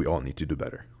we all need to do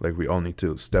better. We all need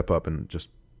to step up and just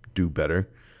do better.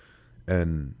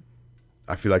 And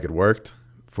I feel like it worked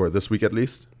for this week at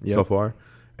least so far.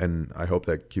 And I hope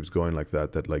that keeps going like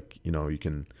that, you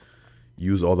can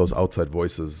use all those outside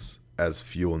voices as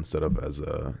fuel instead of as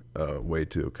a way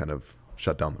to kind of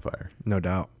shut down the fire. No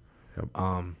doubt. Yep.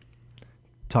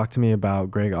 Talk to me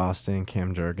about Greg Austin,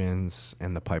 Cam Jurgens,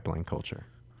 and the pipeline culture.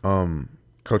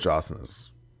 Coach Austin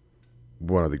is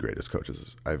one of the greatest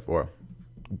coaches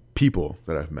people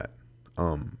that I've met.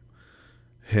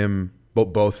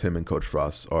 Both him and Coach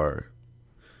Frost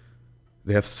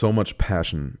they have so much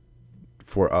passion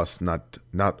for us, not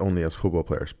only as football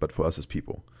players, but for us as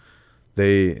people.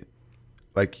 They,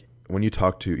 when you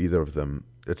talk to either of them,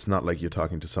 it's not like you're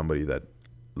talking to somebody that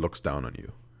looks down on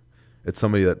you. It's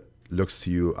somebody that looks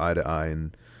to you eye to eye,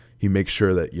 and he makes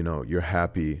sure that, you're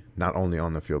happy, not only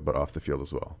on the field, but off the field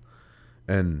as well.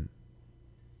 And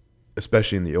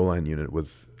especially in the O-line unit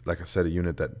with, like I said, a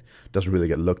unit that doesn't really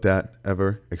get looked at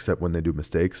ever, except when they do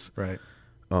mistakes. Right.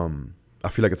 I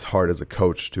feel like it's hard as a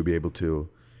coach to be able to,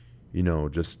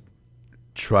 just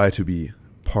try to be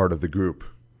part of the group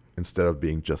instead of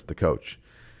being just the coach.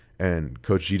 And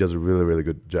Coach G does a really, really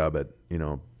good job at,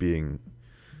 being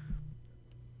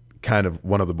kind of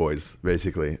one of the boys,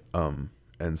 basically.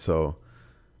 And so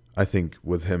I think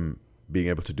with him being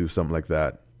able to do something like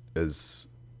that is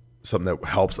something that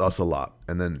helps us a lot.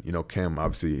 And then, Cam,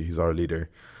 obviously, he's our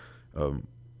leader.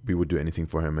 We would do anything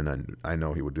for him, and I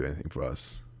know he would do anything for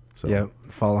us. So. Yeah,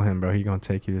 follow him, bro. He's going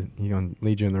to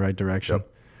lead you in the right direction.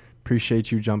 Yep.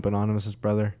 Appreciate you jumping on us,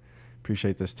 brother.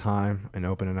 Appreciate this time and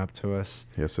opening up to us.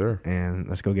 Yes, sir. And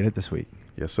let's go get it this week.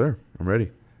 Yes, sir. I'm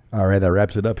ready. All right, that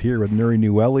wraps it up here with Nuri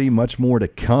Newelli. Much more to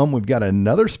come. We've got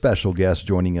another special guest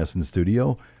joining us in the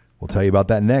studio. We'll tell you about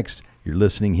that next. You're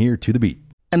listening here to The Beat.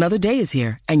 Another day is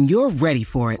here, and you're ready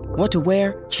for it. What to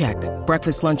wear? Check.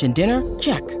 Breakfast, lunch, and dinner?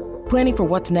 Check. Planning for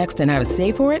what's next and how to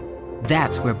save for it?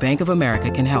 That's where Bank of America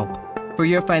can help. For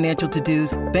your financial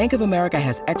to-dos, Bank of America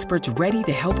has experts ready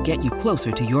to help get you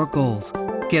closer to your goals.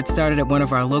 Get started at one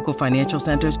of our local financial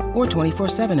centers or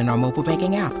 24/7 in our mobile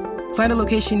banking app. Find a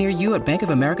location near you at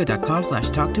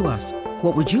bankofamerica.com/talktous.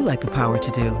 What would you like the power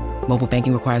to do? Mobile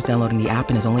banking requires downloading the app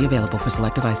and is only available for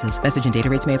select devices. Message and data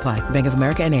rates may apply. Bank of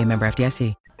America NA, member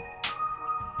FDIC.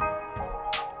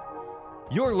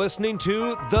 You're listening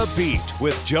to The Beat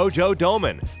with JoJo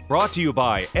Doman, brought to you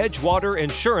by Edgewater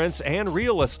Insurance and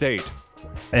Real Estate.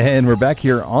 And we're back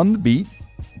here on The Beat.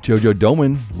 JoJo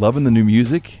Doman, loving the new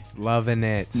music. Loving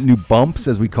it. New bumps,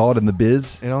 as we call it in the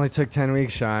biz. It only took 10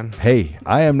 weeks, Sean. Hey,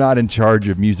 I am not in charge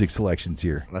of music selections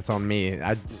here. That's on me.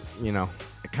 I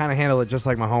kind of handle it just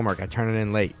like my homework. I turn it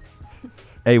in late.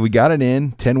 Hey, we got it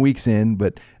in 10 weeks in,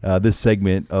 but this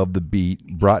segment of The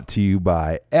Beat brought to you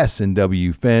by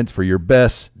S&W Fence for your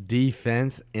best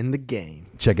defense in the game.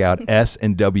 Check out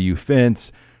S&W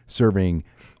Fence, serving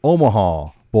Omaha,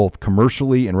 both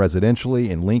commercially and residentially,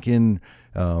 and Lincoln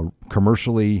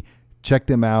commercially. Check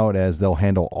them out as they'll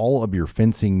handle all of your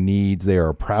fencing needs. They are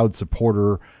a proud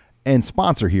supporter and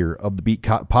sponsor here of the Beat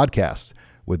Podcast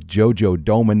with JoJo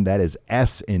Doman. That is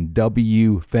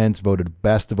S&W Fence, voted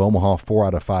best of Omaha 4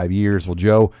 out of 5 years. Well,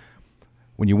 Joe,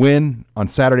 when you win on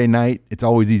Saturday night, it's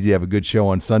always easy to have a good show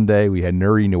on Sunday. We had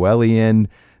Nuri Noeli in.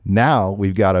 Now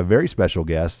we've got a very special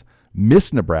guest,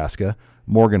 Miss Nebraska,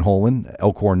 Morgan Holen,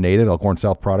 Elkhorn native, Elkhorn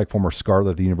South product, former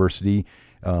Scarlet at the university.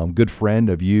 Good friend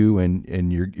of you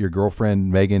and your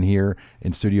girlfriend Megan here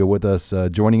in studio with us,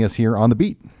 joining us here on The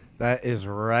Beat. That is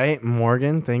right,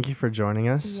 Morgan. Thank you for joining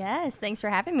us. Yes, thanks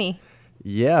for having me.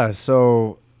 Yeah,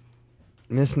 so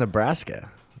Miss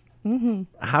Nebraska,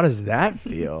 how does that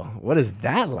feel? What is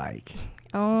that like?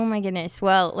 Oh my goodness.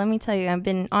 Well, let me tell you, I've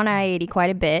been on I-80 quite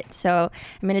a bit, so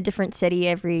I'm in a different city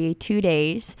every 2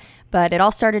 days, but it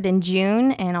all started in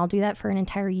June, and I'll do that for an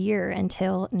entire year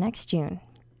until next June.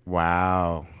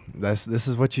 Wow. This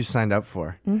is what you signed up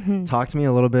for. Talk to me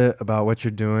a little bit about what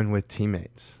you're doing with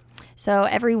teammates. So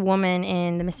every woman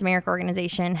in the Miss America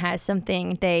organization has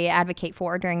something they advocate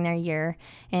for during their year,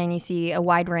 and you see a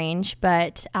wide range,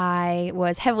 but I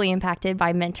was heavily impacted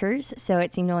by mentors, so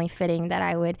it seemed only fitting that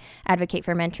I would advocate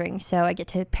for mentoring. So I get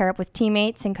to pair up with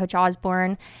teammates and Coach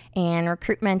Osborne and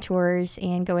recruit mentors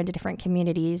and go into different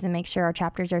communities and make sure our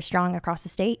chapters are strong across the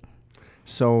state.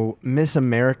 So Miss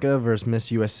America versus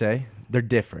Miss USA, they're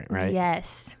different, right?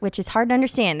 Yes, which is hard to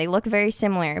understand. They look very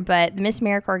similar, but the Miss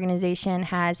America organization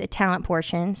has a talent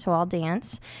portion, so I'll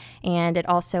dance, and it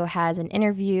also has an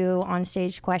interview,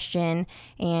 on-stage question,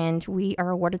 and we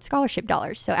are awarded scholarship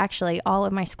dollars. So actually, all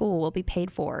of my school will be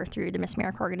paid for through the Miss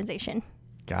America organization.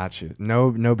 Got you.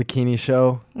 No bikini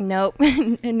show? Nope.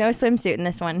 No swimsuit in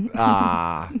this one.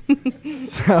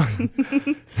 So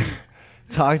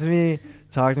talk to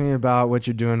me about what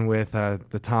you're doing with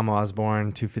the Tom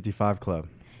Osborne 255 Club.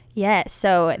 Yes,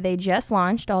 so they just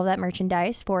launched all of that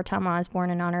merchandise for Tom Osborne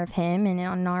in honor of him and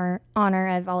in honor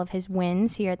of all of his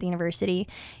wins here at the university.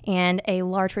 And a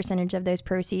large percentage of those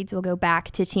proceeds will go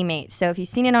back to teammates. So if you've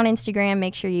seen it on Instagram,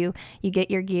 make sure you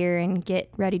get your gear and get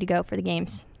ready to go for the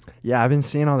games. Yeah, I've been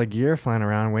seeing all the gear flying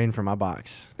around waiting for my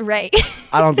box. Right.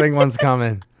 I don't think one's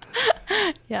coming.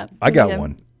 Yeah. I got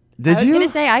one. I was going to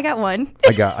say, I got one.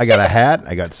 I got a hat.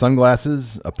 I got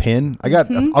sunglasses, a pin.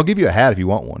 I'll give you a hat if you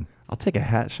want one. I'll take a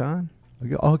hat, Sean.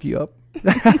 I'll hook you up.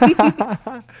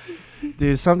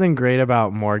 Dude, something great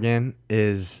about Morgan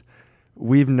is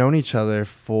we've known each other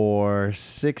for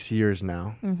 6 years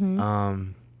now.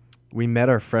 We met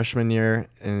our freshman year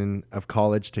of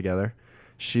college together.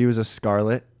 She was a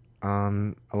Scarlet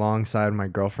alongside my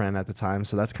girlfriend at the time,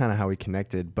 so that's kind of how we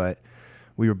connected. But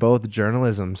we were both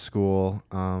journalism school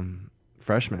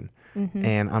freshmen.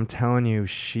 And I'm telling you,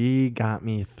 she got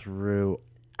me through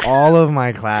all of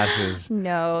my classes.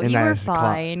 No, you were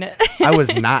fine. I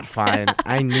was not fine.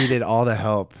 I needed all the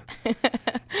help.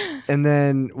 And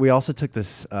then we also took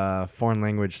this foreign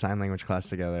language, sign language class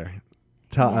together.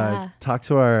 Talk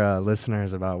to our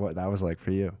listeners about what that was like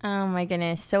for you. Oh my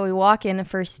goodness. So we walk in the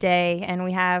first day and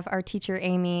we have our teacher,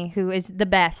 Amy, who is the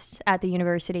best at the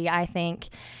university, I think.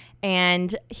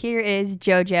 And here is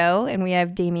JoJo, and we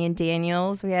have Damian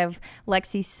Daniels, we have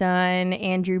Lexi's son,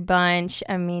 Andrew Bunch,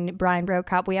 Brian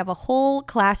Brokop. We have a whole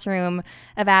classroom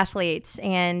of athletes,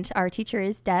 and our teacher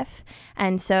is deaf.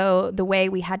 And so the way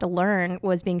we had to learn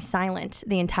was being silent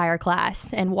the entire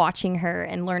class and watching her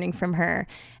and learning from her.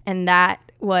 And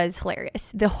that was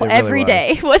hilarious. Every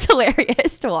day was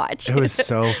hilarious to watch. It was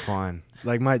so fun.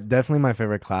 Like definitely my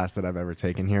favorite class that I've ever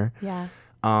taken here. Yeah.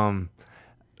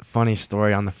 Funny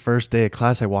story, on the first day of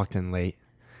class, I walked in late,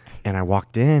 and I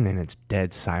walked in, and it's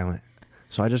dead silent.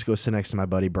 So I just go sit next to my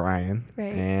buddy Brian,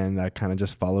 Right. and I kind of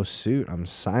just follow suit. I'm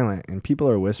silent, and people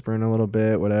are whispering a little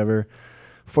bit, whatever.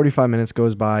 45 minutes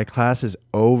goes by, class is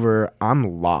over.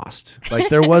 I'm lost. Like,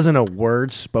 there wasn't a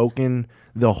word spoken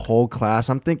the whole class.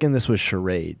 I'm thinking this was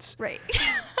charades. Right.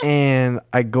 And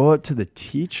I go up to the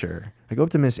teacher. I go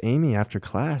up to Miss Amy after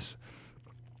class,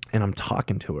 and I'm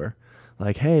talking to her.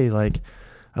 Like, hey, like,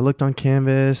 I looked on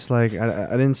Canvas. Like,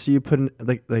 I didn't see you putting,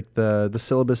 like the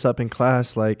syllabus up in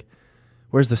class. Like,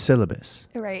 where's the syllabus?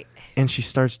 Right. And she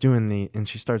starts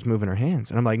she starts moving her hands.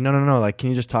 And I'm like, no. Like, can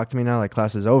you just talk to me now? Like,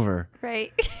 class is over.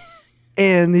 Right.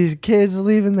 And these kids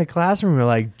leaving the classroom are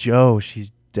like, Joe,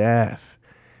 she's deaf.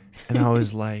 And I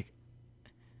was like,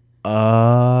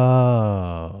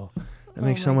 oh, that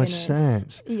makes so much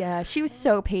sense. Yeah, she was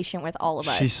so patient with all of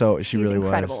us. She really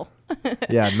incredible. was.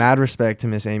 Yeah, mad respect to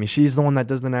Miss Amy. She's the one that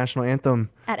does the national anthem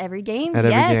At every game? at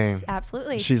every Yes, game.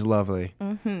 absolutely. She's lovely.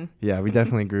 Mm-hmm. Yeah, we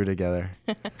definitely grew together.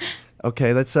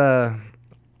 Okay, let's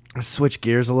switch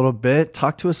gears a little bit.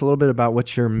 Talk to us a little bit about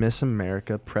what your Miss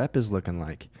America prep is looking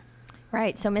like.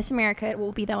 Right. So Miss America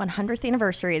will be the 100th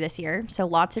anniversary this year. So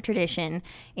lots of tradition.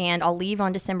 And I'll leave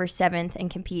on December 7th and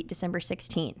compete December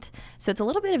 16th. So it's a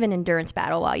little bit of an endurance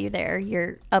battle while you're there.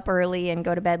 You're up early and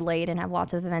go to bed late and have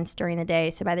lots of events during the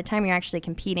day. So by the time you're actually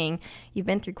competing, you've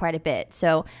been through quite a bit.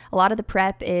 So a lot of the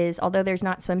prep is, although there's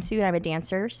not swimsuit, I'm a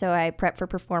dancer. So I prep for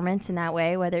performance in that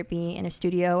way, whether it be in a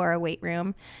studio or a weight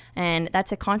room. And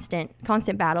that's a constant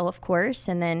battle, of course.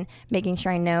 And then making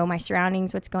sure I know my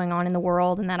surroundings, what's going on in the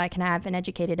world, and that I can have an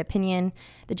educated opinion.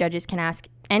 The judges can ask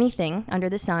anything under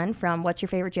the sun, from what's your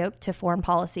favorite joke to foreign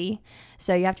policy.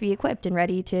 So you have to be equipped and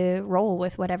ready to roll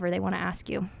with whatever they want to ask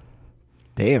you.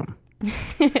 Damn.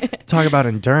 Talk about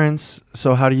endurance.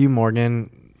 So how do you,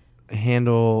 Morgan,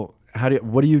 handle,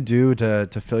 what do you do to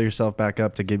fill yourself back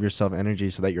up, to give yourself energy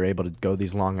so that you're able to go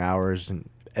these long hours and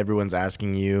everyone's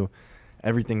asking you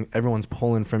everyone's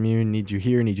pulling from you, need you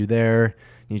here, need you there,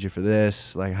 need you for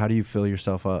this. Like, how do you fill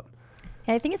yourself up?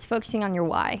 I think it's focusing on your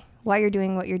why you're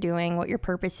doing what you're doing, what your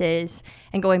purpose is,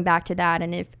 and going back to that.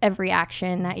 And if every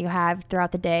action that you have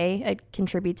throughout the day, it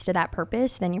contributes to that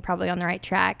purpose, then you're probably on the right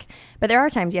track. But there are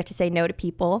times you have to say no to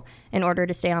people in order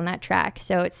to stay on that track.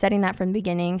 So it's setting that from the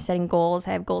beginning, setting goals.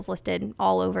 I have goals listed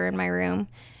all over in my room,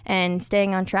 and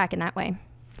staying on track in that way.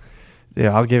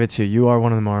 Yeah, I'll give it to you. You are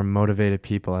one of the more motivated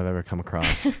people I've ever come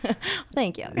across.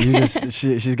 Thank you.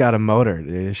 She's got a motor.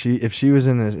 If she was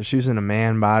in a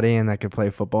man body and that could play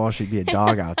football, she'd be a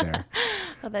dog out there.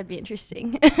 Well, that'd be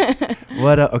interesting.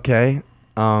 Okay.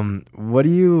 What do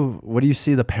you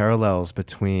see the parallels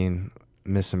between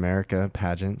Miss America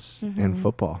pageants and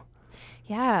football?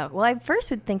 Yeah, well, I first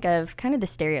would think of kind of the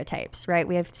stereotypes, right?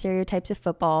 We have stereotypes of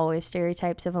football. We have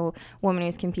stereotypes of a woman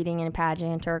who's competing in a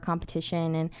pageant or a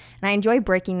competition. And I enjoy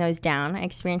breaking those down. I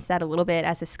experienced that a little bit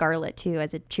as a Scarlet, too,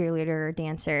 as a cheerleader or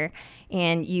dancer.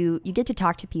 And you get to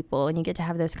talk to people and you get to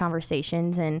have those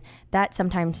conversations. And that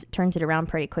sometimes turns it around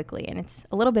pretty quickly. And it's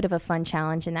a little bit of a fun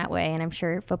challenge in that way. And I'm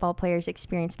sure football players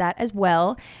experience that as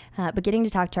well. But getting to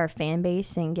talk to our fan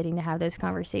base and getting to have those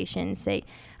conversations, they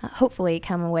hopefully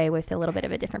come away with a little bit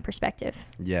of a different perspective.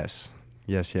 Yes.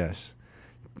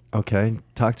 Okay.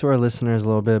 Talk to our listeners a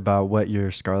little bit about what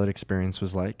your Scarlet experience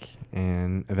was like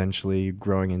and eventually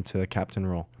growing into a captain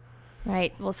role.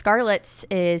 Right. Well, Scarlets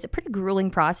is a pretty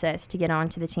grueling process to get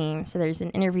onto the team. So there's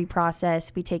an interview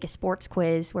process. We take a sports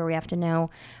quiz where we have to know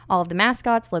all of the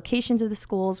mascots, locations of the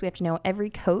schools. We have to know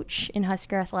every coach in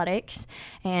Husker Athletics.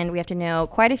 And we have to know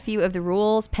quite a few of the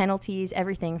rules, penalties,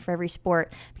 everything for every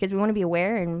sport, because we want to be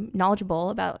aware and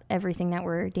knowledgeable about everything that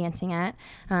we're dancing at.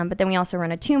 But then we also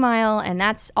run a 2-mile, and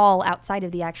that's all outside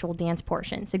of the actual dance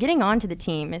portion. So getting onto the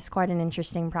team is quite an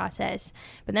interesting process.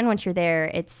 But then once you're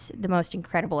there, it's the most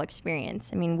incredible experience.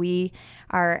 I mean, we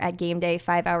are at game day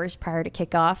 5 hours prior to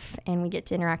kickoff, and we get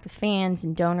to interact with fans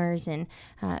and donors and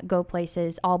go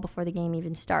places all before the game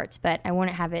even starts. But I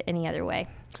wouldn't have it any other way.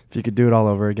 If you could do it all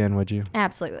over again, would you?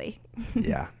 Absolutely.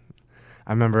 Yeah.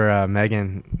 I remember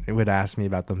Megan would ask me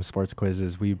about them sports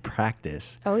quizzes. We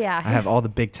practice. Oh, yeah. I have all the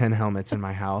Big Ten helmets in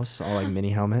my house, all like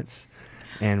mini helmets.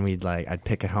 And I'd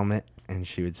pick a helmet, and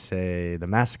she would say the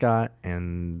mascot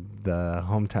and the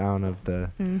hometown of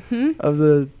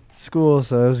the school.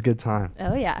 So it was a good time.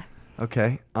 Oh, yeah.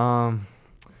 Okay.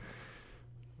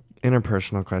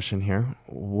 Interpersonal question here.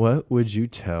 What would you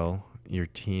tell your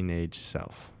teenage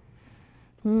self?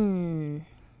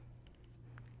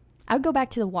 I would go back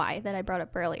to the why that I brought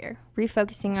up earlier.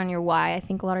 Refocusing on your why. I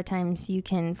think a lot of times you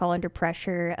can fall under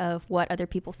pressure of what other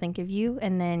people think of you,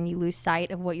 and then you lose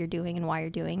sight of what you're doing and why you're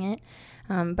doing it.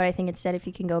 But I think instead, if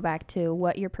you can go back to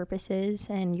what your purpose is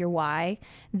and your why,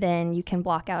 then you can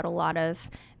block out a lot of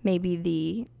maybe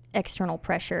the external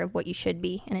pressure of what you should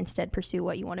be and instead pursue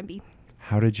what you want to be.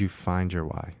 How did you find your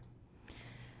why?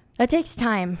 That takes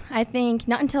time. I think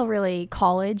not until really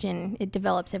college, and it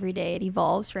develops every day. It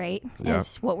evolves, right? Yeah.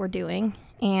 Is what we're doing.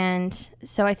 And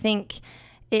so I think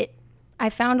I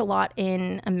found a lot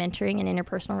in mentoring and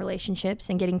interpersonal relationships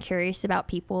and getting curious about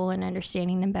people and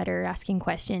understanding them better, asking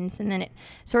questions. And then it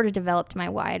sort of developed my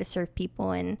why to serve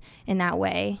people in that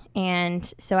way.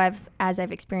 And so as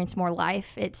I've experienced more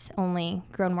life, it's only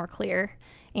grown more clear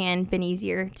and been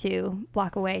easier to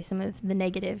block away some of the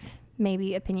negative,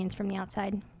 maybe opinions from the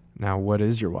outside. Now, what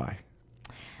is your why?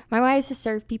 My why is to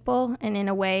serve people, and in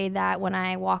a way that when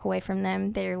I walk away from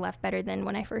them, they're left better than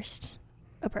when I first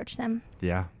approached them.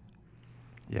 Yeah.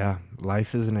 Yeah.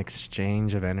 Life is an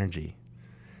exchange of energy.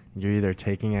 You're either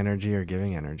taking energy or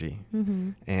giving energy.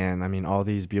 Mm-hmm. And I mean, all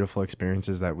these beautiful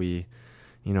experiences that we,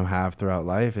 have throughout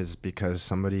life is because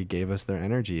somebody gave us their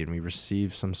energy and we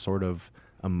received some sort of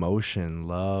emotion,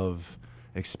 love,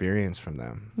 experience from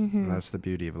them. Mm-hmm. And that's the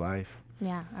beauty of life.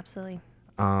 Yeah, absolutely.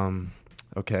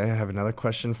 Okay, I have another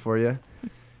question for you.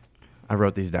 I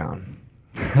wrote these down.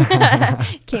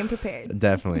 Came prepared.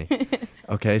 Definitely.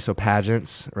 Okay, so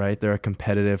pageants, right? They're a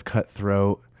competitive,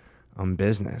 cutthroat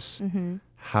business. Mm-hmm.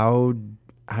 How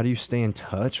do you stay in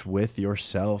touch with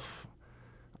yourself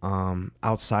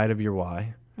outside of your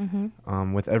why,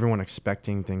 Mm-hmm. with everyone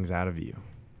expecting things out of you?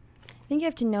 I think you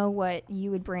have to know what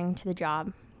you would bring to the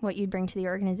job, what you'd bring to the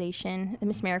organization. The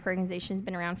Miss America organization has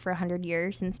been around for 100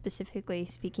 years, and specifically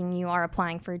speaking, you are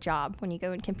applying for a job when you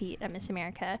go and compete at Miss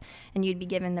America, and you'd be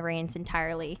given the reins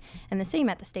entirely, and the same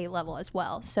at the state level as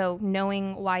well. So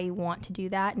knowing why you want to do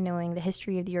that, knowing the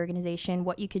history of the organization,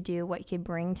 what you could do, what you could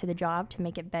bring to the job to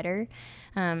make it better.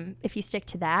 If you stick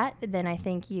to that, then I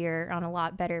think you're on a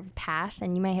lot better path,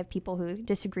 and you may have people who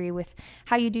disagree with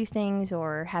how you do things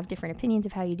or have different opinions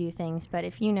of how you do things, but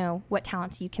if you know what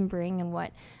talents you can bring and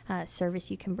what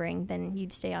service you can bring, then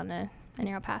you'd stay on a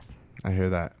narrow path. I hear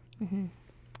that. Mm-hmm.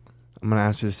 I'm going to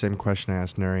ask you the same question I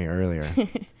asked Nuri earlier.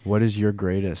 What is your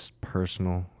greatest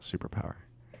personal superpower?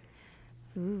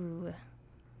 Ooh.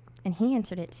 And he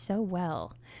answered it so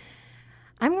well.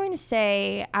 I'm going to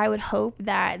say I would hope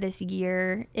that this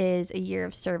year is a year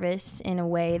of service in a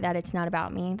way that it's not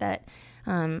about me. That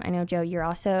I know, Joe, you're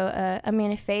also a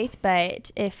man of faith,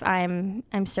 but if I'm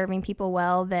serving people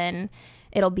well, then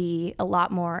it'll be a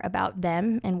lot more about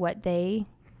them and what they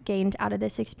gained out of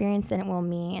this experience than it will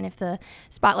me. And if the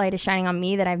spotlight is shining on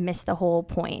me, then I've missed the whole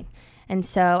point. And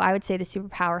so I would say the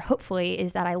superpower, hopefully,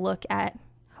 is that I look at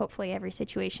hopefully every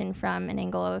situation from an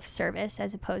angle of service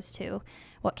as opposed to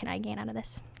what can I gain out of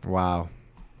this. Wow.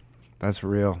 That's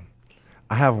real.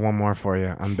 I have one more for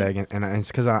you. I'm begging, and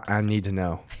it's because I need to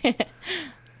know.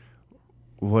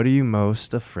 What are you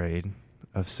most afraid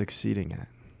of succeeding at?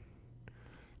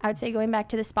 I would say going back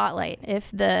to the spotlight. If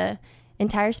the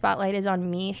entire spotlight is on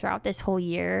me throughout this whole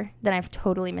year, then I've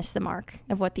totally missed the mark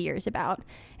of what the year is about.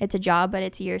 It's a job, but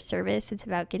it's a year of service. It's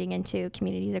about getting into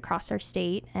communities across our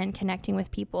state and connecting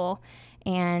with people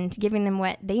and giving them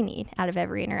what they need out of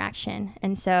every interaction.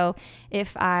 And so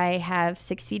if I have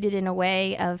succeeded in a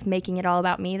way of making it all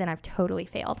about me, then I've totally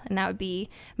failed. And that would be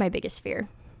my biggest fear.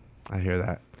 I hear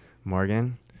that.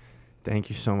 Morgan,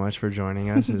 thank you so much for joining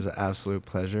us. It was an absolute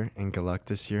pleasure, and good luck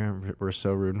this year. We're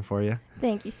so rooting for you.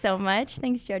 Thank you so much.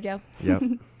 Thanks, JoJo. Yep.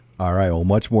 All right, well,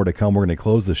 much more to come. We're going to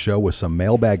close the show with some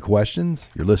mailbag questions.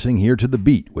 You're listening here to The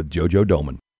Beat with JoJo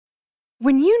Doman.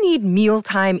 When you need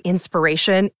mealtime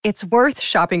inspiration, it's worth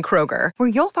shopping Kroger, where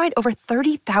you'll find over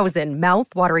 30,000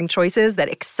 mouth-watering choices that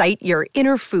excite your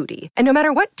inner foodie. And no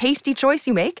matter what tasty choice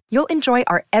you make, you'll enjoy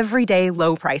our everyday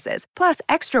low prices, plus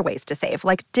extra ways to save,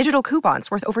 like digital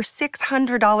coupons worth over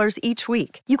 $600 each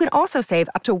week. You can also save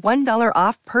up to $1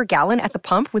 off per gallon at the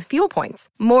pump with fuel points.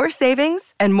 More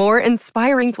savings and more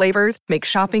inspiring flavors make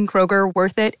shopping Kroger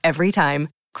worth it every time.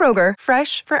 Kroger,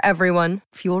 fresh for everyone.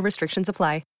 Fuel restrictions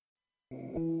apply.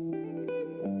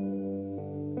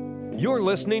 You're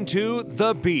listening to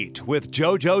The Beat with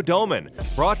JoJo Doman,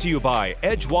 brought to you by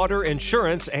Edgewater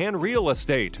Insurance and Real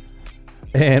Estate.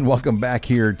 And welcome back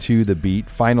here to The Beat.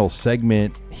 Final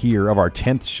segment here of our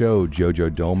 10th show,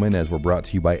 JoJo Doman, as we're brought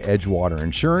to you by Edgewater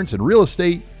Insurance and Real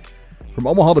Estate. From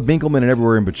Omaha to Binkelman and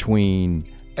everywhere in between,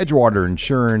 Edgewater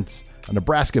Insurance, a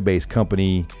Nebraska-based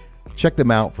company. Check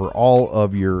them out for all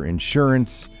of your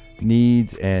insurance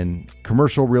needs and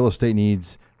commercial real estate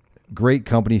needs. Great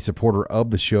company, supporter of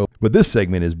the show. But this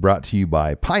segment is brought to you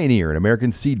by Pioneer, an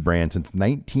American seed brand since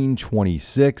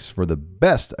 1926 for the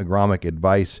best agronomic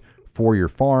advice for your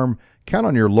farm. Count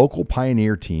on your local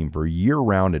Pioneer team for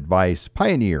year-round advice.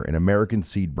 Pioneer, an American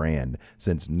seed brand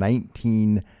since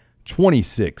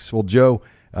 1926. Well, Joe,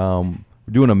 we're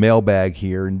doing a mailbag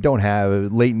here and don't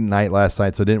have late night last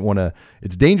night, so I didn't want to.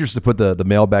 It's dangerous to put the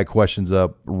mailbag questions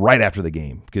up right after the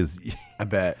game because I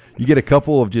bet you get a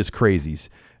couple of just crazies.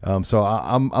 So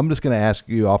I'm just going to ask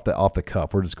you off the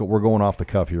cuff. We're going off the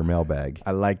cuff here, mailbag.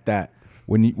 I like that.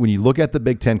 When you look at the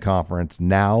Big Ten Conference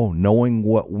now, knowing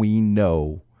what we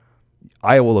know,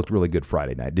 Iowa looked really good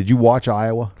Friday night. Did you watch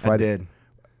Iowa Friday? I did.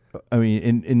 I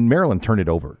mean, in Maryland turned it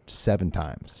over 7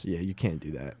 times. Yeah, you can't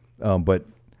do that. But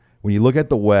when you look at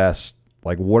the West,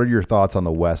 like, what are your thoughts on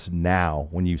the West now?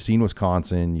 When you've seen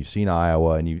Wisconsin, you've seen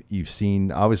Iowa, and you've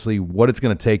seen obviously what it's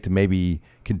going to take to maybe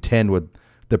contend with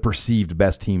the perceived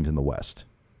best teams in the West.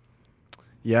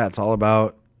 Yeah, it's all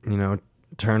about,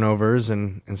 turnovers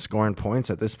and scoring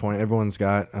points at this point. Everyone's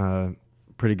got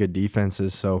pretty good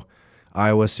defenses, so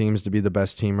Iowa seems to be the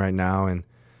best team right now, and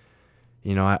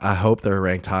I hope they're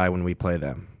ranked high when we play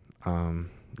them.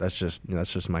 That's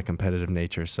just my competitive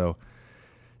nature. So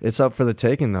it's up for the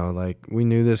taking, though. Like, we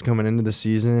knew this coming into the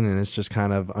season, and it's just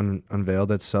kind of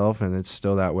unveiled itself, and it's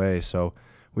still that way. So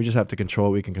we just have to control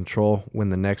what we can control, win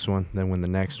the next one, then win the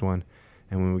next one,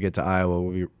 and when we get to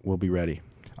Iowa, we'll be ready.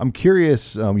 I'm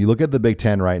curious, you look at the Big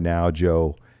Ten right now,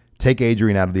 Joe, take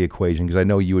Adrian out of the equation because I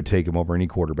know you would take him over any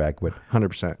quarterback, but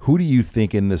 100%. Who do you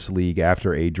think in this league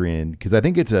after Adrian? Because I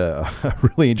think it's a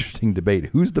really interesting debate.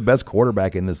 Who's the best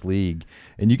quarterback in this league?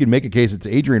 And you can make a case it's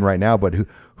Adrian right now, but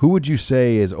who would you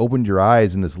say has opened your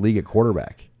eyes in this league at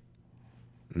quarterback?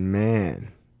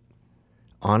 Man,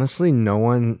 honestly, no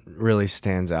one really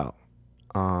stands out.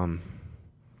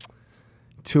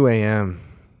 2 a.m.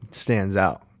 stands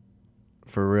out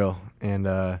for real.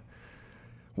 And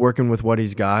working with what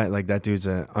he's got, like, that dude's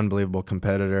an unbelievable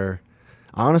competitor.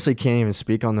 I honestly can't even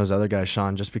speak on those other guys,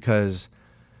 Sean, just because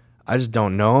I just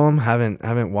don't know him.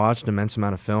 Haven't watched an immense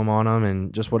amount of film on him,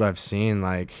 and just what I've seen,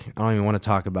 like, I don't even want to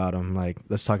talk about him. Like,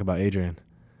 let's talk about Adrian.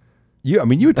 You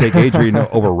would take Adrian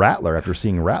over Rattler after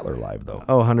seeing Rattler live, though.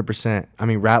 Oh, 100%. I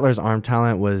mean, Rattler's arm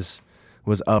talent was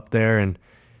up there, and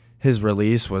his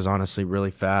release was honestly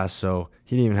really fast, so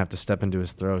he didn't even have to step into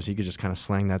his throws. He could just kind of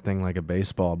slang that thing like a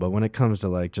baseball. But when it comes to,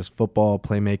 like, just football,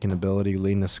 playmaking ability,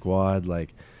 leading the squad,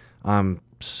 like, I'm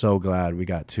so glad we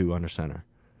got 2 under center.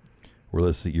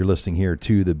 You're listening here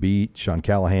to The Beat. Sean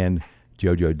Callahan,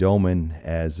 JoJo Domann,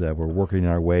 as we're working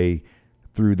our way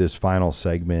through this final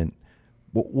segment.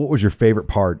 What was your favorite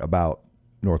part about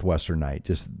Northwestern night?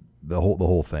 Just the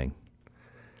whole thing.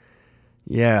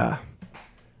 Yeah.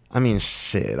 I mean,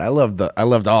 shit. I loved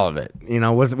all of it.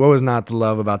 What was not to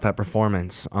love about that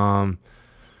performance? I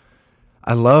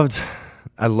loved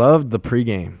the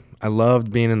pregame. I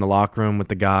loved being in the locker room with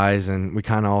the guys, and we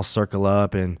kind of all circle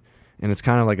up, and it's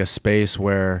kind of like a space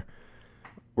where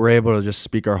we're able to just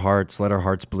speak our hearts, let our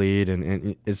hearts bleed,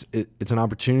 and it's an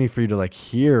opportunity for you to, like,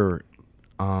 hear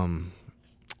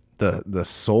the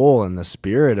soul and the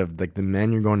spirit of, like, the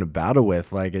men you're going to battle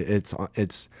with. Like, it's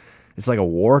like a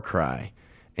war cry.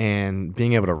 And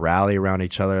being able to rally around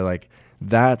each other, like,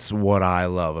 that's what I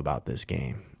love about this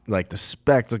game. Like, the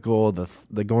spectacle, the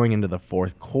going into the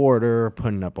fourth quarter,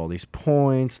 putting up all these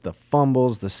points, the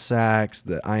fumbles, the sacks,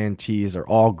 the INTs are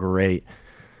all great.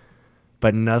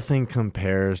 But nothing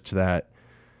compares to that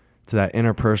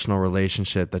interpersonal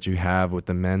relationship that you have with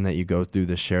the men that you go through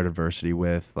this shared adversity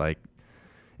with. Like,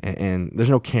 and there's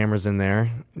no cameras in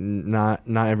there. Not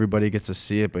everybody gets to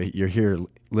see it, but you're here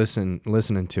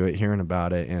listening to it, hearing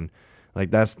about it, and, like,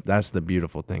 that's the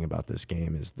beautiful thing about this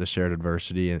game is the shared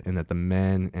adversity and that the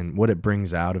men and what it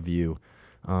brings out of you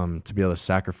to be able to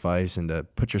sacrifice and to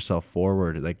put yourself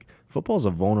forward. Like, football is a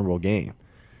vulnerable game.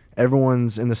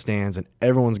 Everyone's in the stands and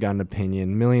everyone's got an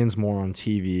opinion, millions more on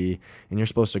TV, and you're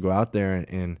supposed to go out there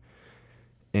and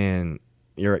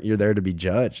you're there to be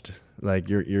judged. Like,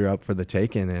 you're up for the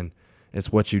taking, and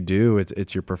it's what you do.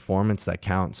 It's your performance that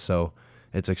counts. So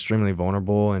it's extremely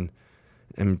vulnerable, and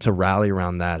to rally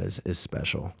around that is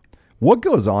special. What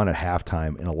goes on at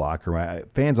halftime in a locker room?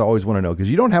 Fans always want to know because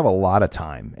you don't have a lot of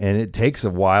time, and it takes a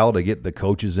while to get the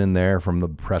coaches in there from the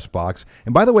press box.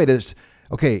 And by the way,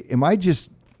 am I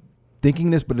just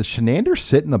thinking this, but does Shenander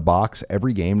sit in the box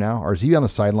every game now, or is he on the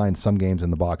sideline some games,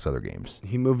 in the box other games?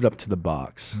 He moved up to the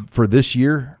box. For this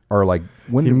year, or like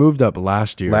when? He moved up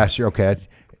last year. Last year, okay.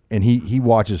 And he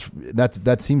watches.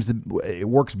 That seems to, it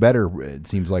works better. It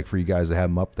seems like for you guys to have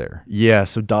him up there. Yeah.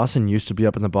 So Dawson used to be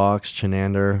up in the box,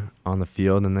 Shenander on the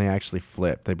field, and they actually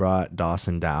flipped. They brought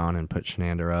Dawson down and put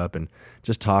Shenander up. And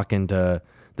just talking to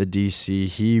the DC,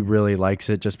 he really likes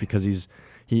it just because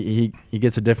he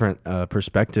gets a different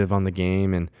perspective on the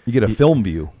game, and you get a film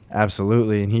view.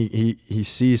 Absolutely, and he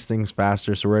sees things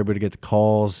faster, so we're able to get the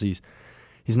calls. He's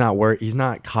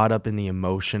not caught up in the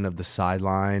emotion of the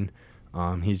sideline.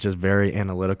 He's just very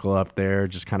analytical up there,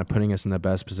 just kind of putting us in the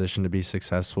best position to be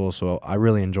successful. So I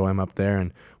really enjoy him up there,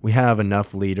 and we have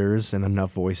enough leaders and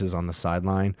enough voices on the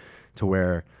sideline to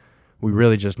where we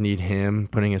really just need him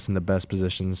putting us in the best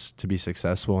positions to be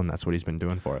successful, and that's what he's been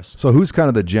doing for us. So who's kind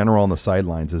of the general on the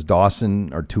sidelines? Is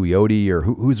Dawson or Tuioti, or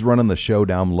who's running the show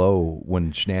down low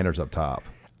when Schnatter's up top?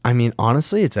 I mean,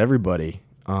 honestly, it's everybody.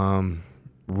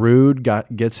 Rude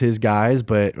gets his guys,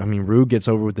 but, I mean, Rude gets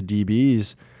over with the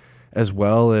DBs as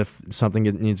well if something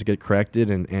needs to get corrected,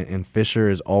 and Fisher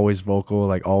is always vocal,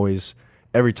 like always.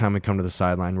 Every time we come to the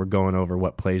sideline, we're going over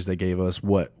what plays they gave us,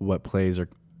 what plays are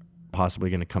possibly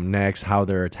going to come next, how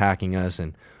they're attacking us,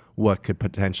 and what could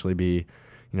potentially be,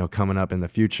 coming up in the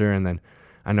future. And then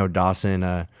I know Dawson's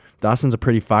a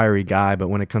pretty fiery guy, but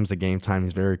when it comes to game time,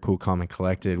 he's very cool, calm, and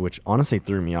collected, which honestly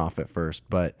threw me off at first.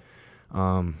 But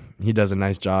he does a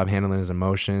nice job handling his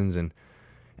emotions, and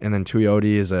then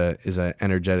Tuioti is a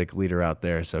energetic leader out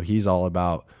there. So he's all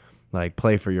about like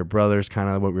play for your brothers, kind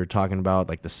of what we were talking about,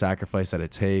 like the sacrifice that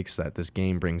it takes, that this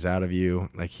game brings out of you.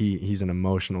 Like he's an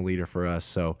emotional leader for us.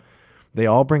 So they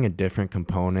all bring a different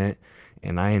component,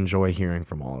 and I enjoy hearing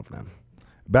from all of them.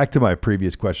 Back to my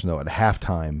previous question, though, at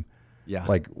halftime, yeah,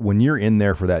 like when you're in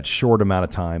there for that short amount of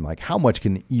time, like how much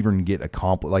can even get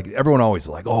accomplished? Like everyone always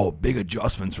like, oh, big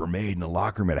adjustments were made in the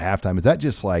locker room at halftime. Is that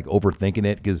just like overthinking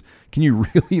it? Because can you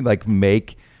really like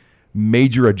make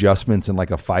major adjustments in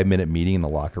like a 5-minute meeting in the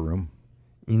locker room?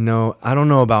 I don't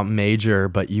know about major,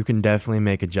 but you can definitely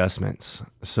make adjustments.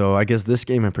 So I guess this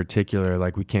game in particular,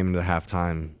 like we came into the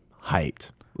halftime hyped.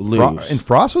 And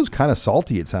Frost was kind of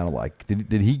salty, it sounded like.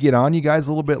 Did he get on you guys a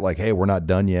little bit like, hey, we're not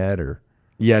done yet? Or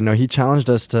yeah, no, he challenged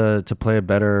us to play a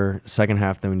better second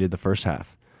half than we did the first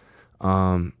half.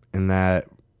 And that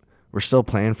we're still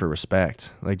playing for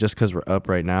respect. Like just because we're up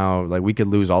right now, like we could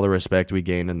lose all the respect we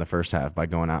gained in the first half by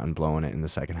going out and blowing it in the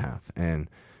second half and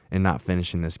not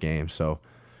finishing this game. So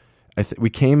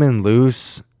we came in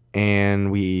loose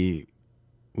and we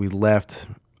left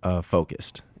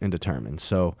focused and determined.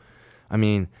 So, I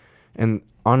mean, and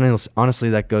honestly,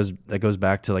 that goes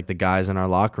back to like the guys in our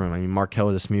locker room. I mean,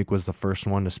 Markel Dismuke was the first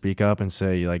one to speak up and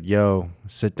say like, "Yo,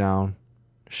 sit down,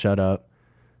 shut up,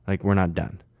 like we're not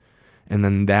done." And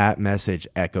then that message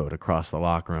echoed across the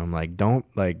locker room. Like, don't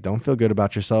feel good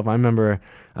about yourself. I remember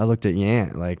I looked at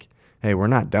Yant like, "Hey, we're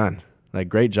not done. Like,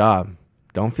 great job.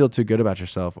 Don't feel too good about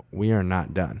yourself. We are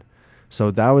not done." So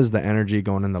that was the energy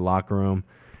going in the locker room,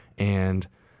 and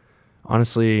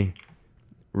honestly,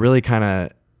 really kind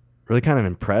of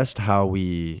impressed how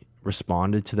we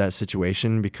responded to that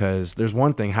situation, because there's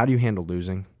one thing, how do you handle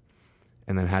losing?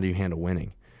 And then how do you handle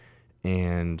winning?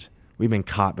 And we've been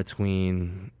caught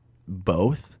between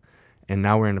both, and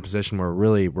now we're in a position where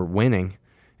we're winning,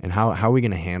 and how are we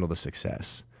going to handle the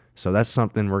success? So that's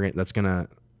something that's going to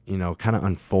kind of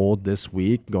unfold this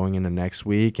week going into next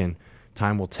week, and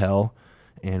time will tell,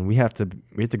 and we have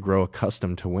to grow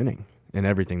accustomed to winning and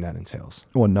everything that entails.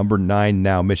 Well, number 9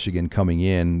 now, Michigan coming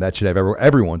in, that should have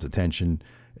everyone's attention.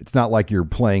 It's not like you're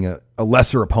playing a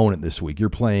lesser opponent this week. You're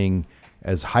playing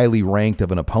as highly ranked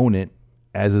of an opponent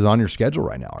as is on your schedule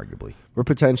right now, arguably. We're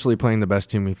potentially playing the best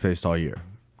team we've faced all year.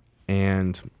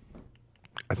 And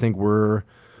I think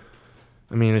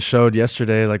it showed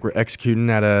yesterday, like we're executing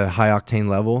at a high-octane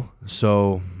level.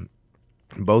 So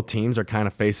both teams are kind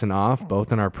of facing off,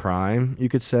 both in our prime, you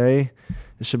could say.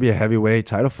 It should be a heavyweight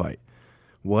title fight.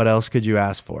 What else could you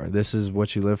ask for? This is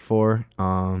what you live for.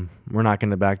 We're not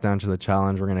going to back down to the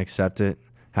challenge. We're going to accept it.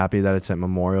 Happy that it's at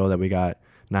Memorial, that we got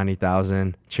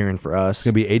 90,000 cheering for us. It's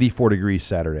going to be 84 degrees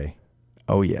Saturday.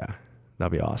 Oh, yeah. That'll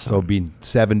be awesome. So it'll be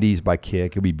 70s by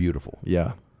kick. It'll be beautiful.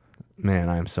 Yeah. Man,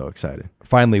 I am so excited.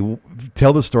 Finally,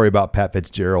 tell the story about Pat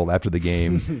Fitzgerald after the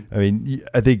game. I mean,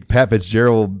 I think Pat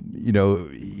Fitzgerald,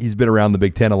 he's been around the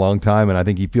Big Ten a long time, and I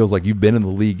think he feels like you've been in the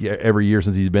league every year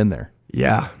since he's been there.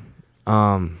 Yeah.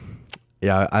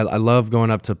 I love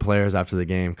going up to players after the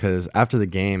game, because after the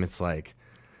game, it's like,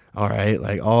 all right,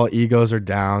 like all egos are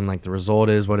down. Like the result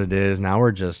is what it is. Now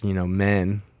we're just,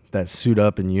 men that suit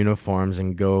up in uniforms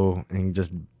and go and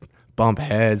just bump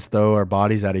heads, throw our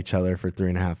bodies at each other for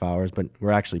 3.5 hours, but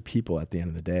we're actually people at the end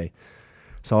of the day.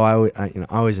 So I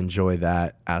always enjoy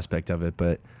that aspect of it.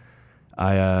 But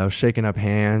I was shaking up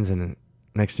hands, and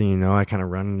next thing you know, I kind of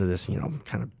run into this,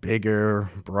 kind of bigger,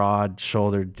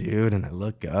 broad-shouldered dude, and I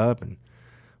look up, and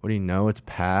what do you know? It's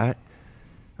Pat.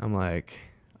 I'm like,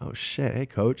 oh shit, hey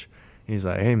coach. He's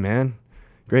like, hey man,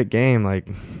 great game. Like,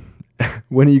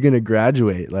 when are you gonna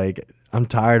graduate? Like, I'm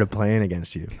tired of playing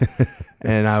against you.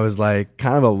 And I was like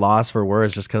kind of a loss for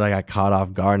words just because I got caught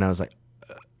off guard, and I was like,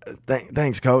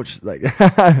 thanks, coach. Like,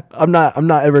 I'm not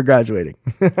ever graduating.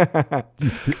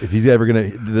 If he's ever gonna,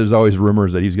 there's always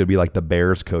rumors that he's gonna be like the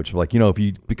Bears coach. Like, if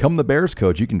you become the Bears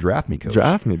coach, you can draft me, coach.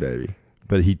 Draft me, baby.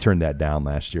 But he turned that down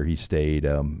last year. He stayed,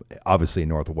 obviously in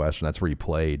Northwestern. That's where he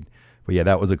played. But yeah,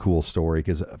 that was a cool story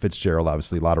because Fitzgerald,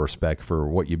 obviously, a lot of respect for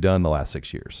what you've done the last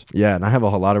 6 years. Yeah, and I have a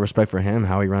whole lot of respect for him,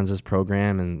 how he runs his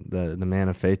program, and the man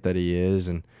of faith that he is,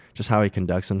 and just how he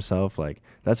conducts himself. Like,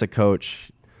 that's a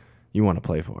coach you want to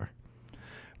play for.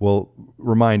 Well,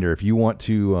 reminder, if you want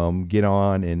to get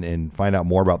on and find out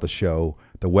more about the show,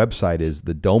 the website is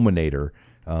The Dominator.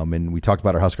 And we talked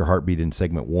about our Husker Heartbeat in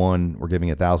segment 1. We're giving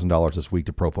 $1,000 this week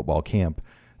to Pro Football Camp.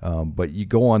 But you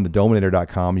go on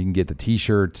thedominator.com. You can get the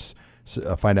T-shirts,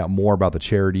 find out more about the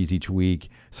charities each week.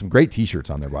 Some great T-shirts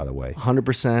on there, by the way.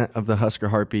 100% of the Husker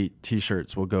Heartbeat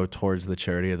T-shirts will go towards the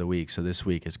charity of the week. So this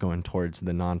week it's going towards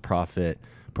the nonprofit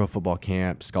Pro Football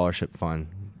Camp Scholarship Fund,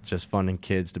 just funding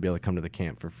kids to be able to come to the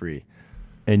camp for free.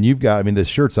 And you've got, the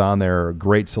shirts on there are a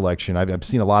great selection. I've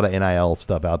seen a lot of NIL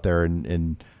stuff out there,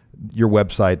 and your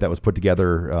website that was put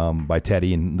together by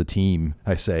Teddy and the team,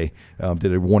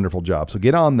 did a wonderful job. So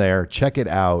get on there, check it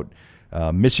out.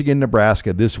 Michigan,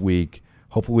 Nebraska this week.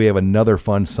 Hopefully we have another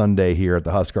fun Sunday here at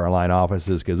the Husker Online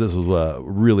offices because this was a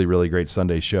really, really great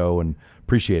Sunday show, and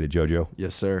appreciate it, JoJo.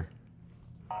 Yes, sir.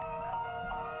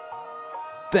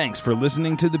 Thanks for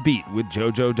listening to The Beat with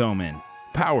JoJo Domann,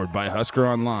 powered by Husker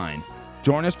Online.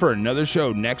 Join us for another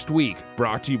show next week,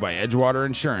 brought to you by Edgewater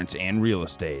Insurance and Real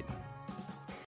Estate.